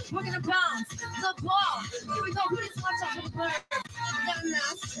in. We're gonna bounce the ball. Here we go. Please watch out for the bird. Got a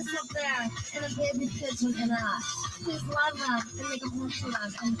nest. It's up there. And a baby pigeon in us. Please love them and make a home to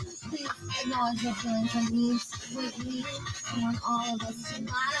them. And please acknowledge your feelings and needs with me. I want all of us to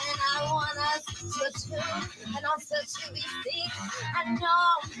matter and I want us to tune and also to be seen. I know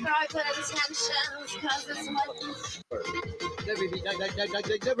there are good intentions because it's what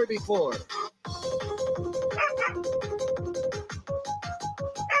Never before.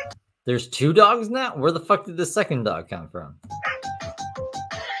 There's 2 dogs now? Where the fuck did the second dog come from?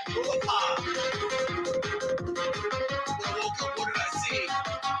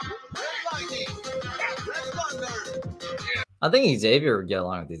 I think Xavier would get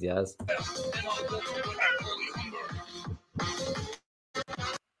along with these guys.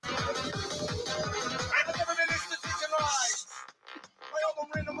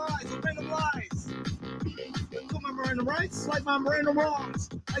 Miranda rights, like my Miranda wrongs.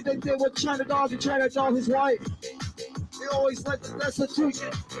 I think they would China dog and China dog his wife. They always like the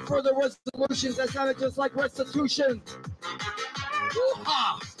restitution for the resolutions. That sounded just like restitution.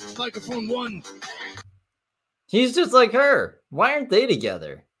 Ah, microphone 1. He's just like her. Why aren't they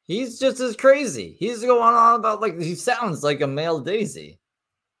together? He's just as crazy. He's going on about like he sounds like a male Daisy.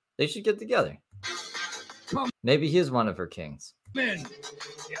 They should get together. Maybe he's one of her kings. Man.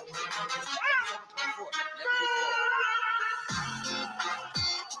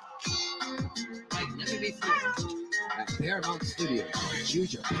 At Paramount Studios,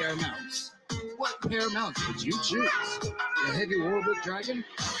 choose your Paramounts. What Paramounts would you choose? The heavy Warwick Dragon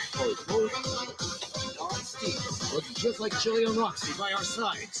or both Dawn Steeds, looking just like Chili and Roxy by our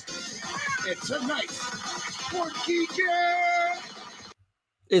sides. And tonight, for Geeker!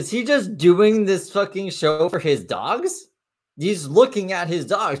 Is he just doing this fucking show for his dogs? He's looking at his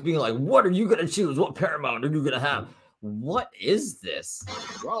dogs, being like, what are you going to choose? What Paramount are you going to have? What is this?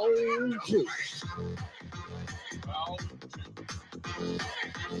 Round 2.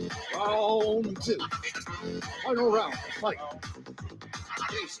 Round 2. Final round. Fight.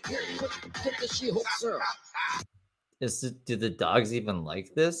 Here, put the She-Hulk syrup. Do the dogs even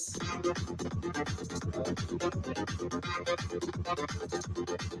like this?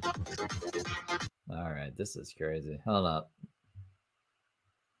 All right, this is crazy. Hold up.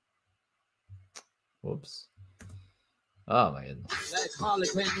 Whoops. Oh my goodness. That's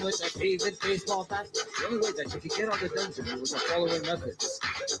Harlequin with a David baseball bat. The only way that you can get on the dungeon was the following methods.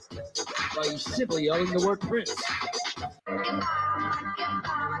 By simply yelling the word Prince.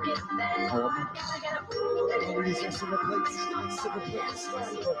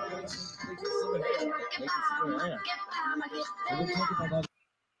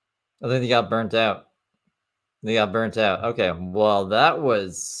 I think they got burnt out. They got burnt out. Okay, well, that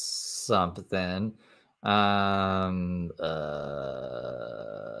was something.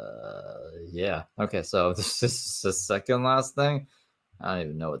 Yeah. Okay, so this is the second last thing. I don't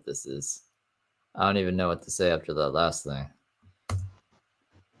even know what this is. I don't even know what to say after that last thing.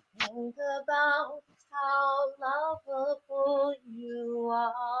 Think about how lovable you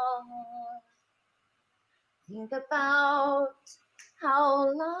are. Think about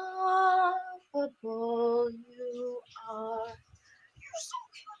how lovable you are. You're so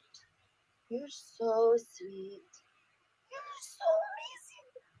cute. You're so sweet. You're so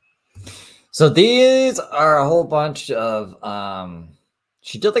amazing. So these are a whole bunch of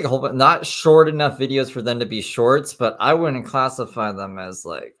she did like a whole bunch, not short enough videos for them to be shorts, but I wouldn't classify them as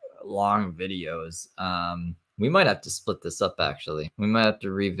like long videos. We might have to split this up actually. We might have to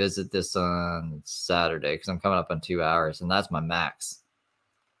revisit this on Saturday because I'm coming up on 2 hours and that's my max.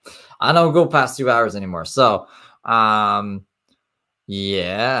 I don't go past 2 hours anymore. So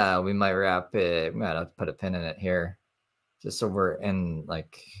yeah, we might wrap it. We might have to put a pin in it here. Just so we're in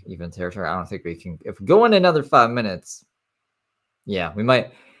like even territory. I don't think we can. If we go in another 5 minutes, yeah, we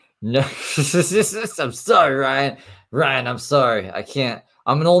might. No, I'm sorry, Ryan. Ryan, I'm sorry. I can't.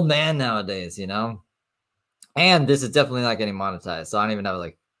 I'm an old man nowadays, you know. And this is definitely not getting monetized, so I don't even have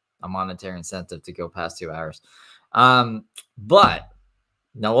like a monetary incentive to go past 2 hours. But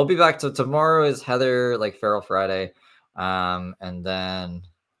no, we'll be back. So tomorrow is Heather like Feral Friday, and then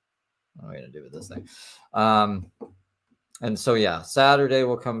what am I gonna do with this thing? And so yeah, Saturday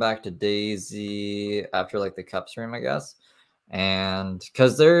we'll come back to Daisy after like the cup stream, I guess. And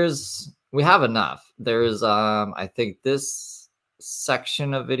because we have enough. There's I think this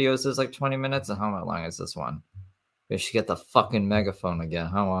section of videos is like 20 minutes. And how long is this one? We should get the fucking megaphone again.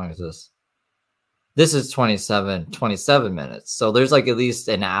 How long is this? This is 27 minutes. So there's like at least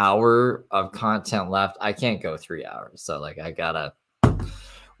an hour of content left. I can't go 3 hours. So like I gotta.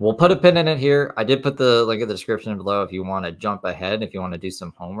 We'll put a pin in it here. I did put the link in the description below if you want to jump ahead, if you want to do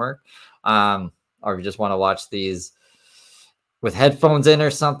some homework, or if you just want to watch these with headphones in or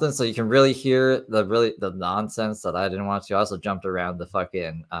something, so you can really hear the nonsense that I didn't want to. I also jumped around the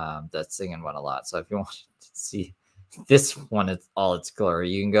fucking that singing one a lot. So if you want to see this one, it's all its glory,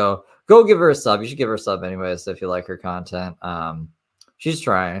 you can go give her a sub. You should give her a sub anyways if you like her content. She's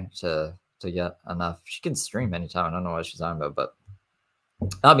trying to get enough. She can stream anytime. I don't know what she's talking about, but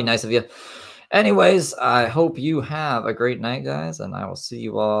that'll be nice of you. Anyways, I hope you have a great night, guys, and I will see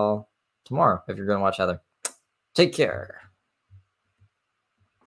you all tomorrow if you're going to watch Heather. Take care.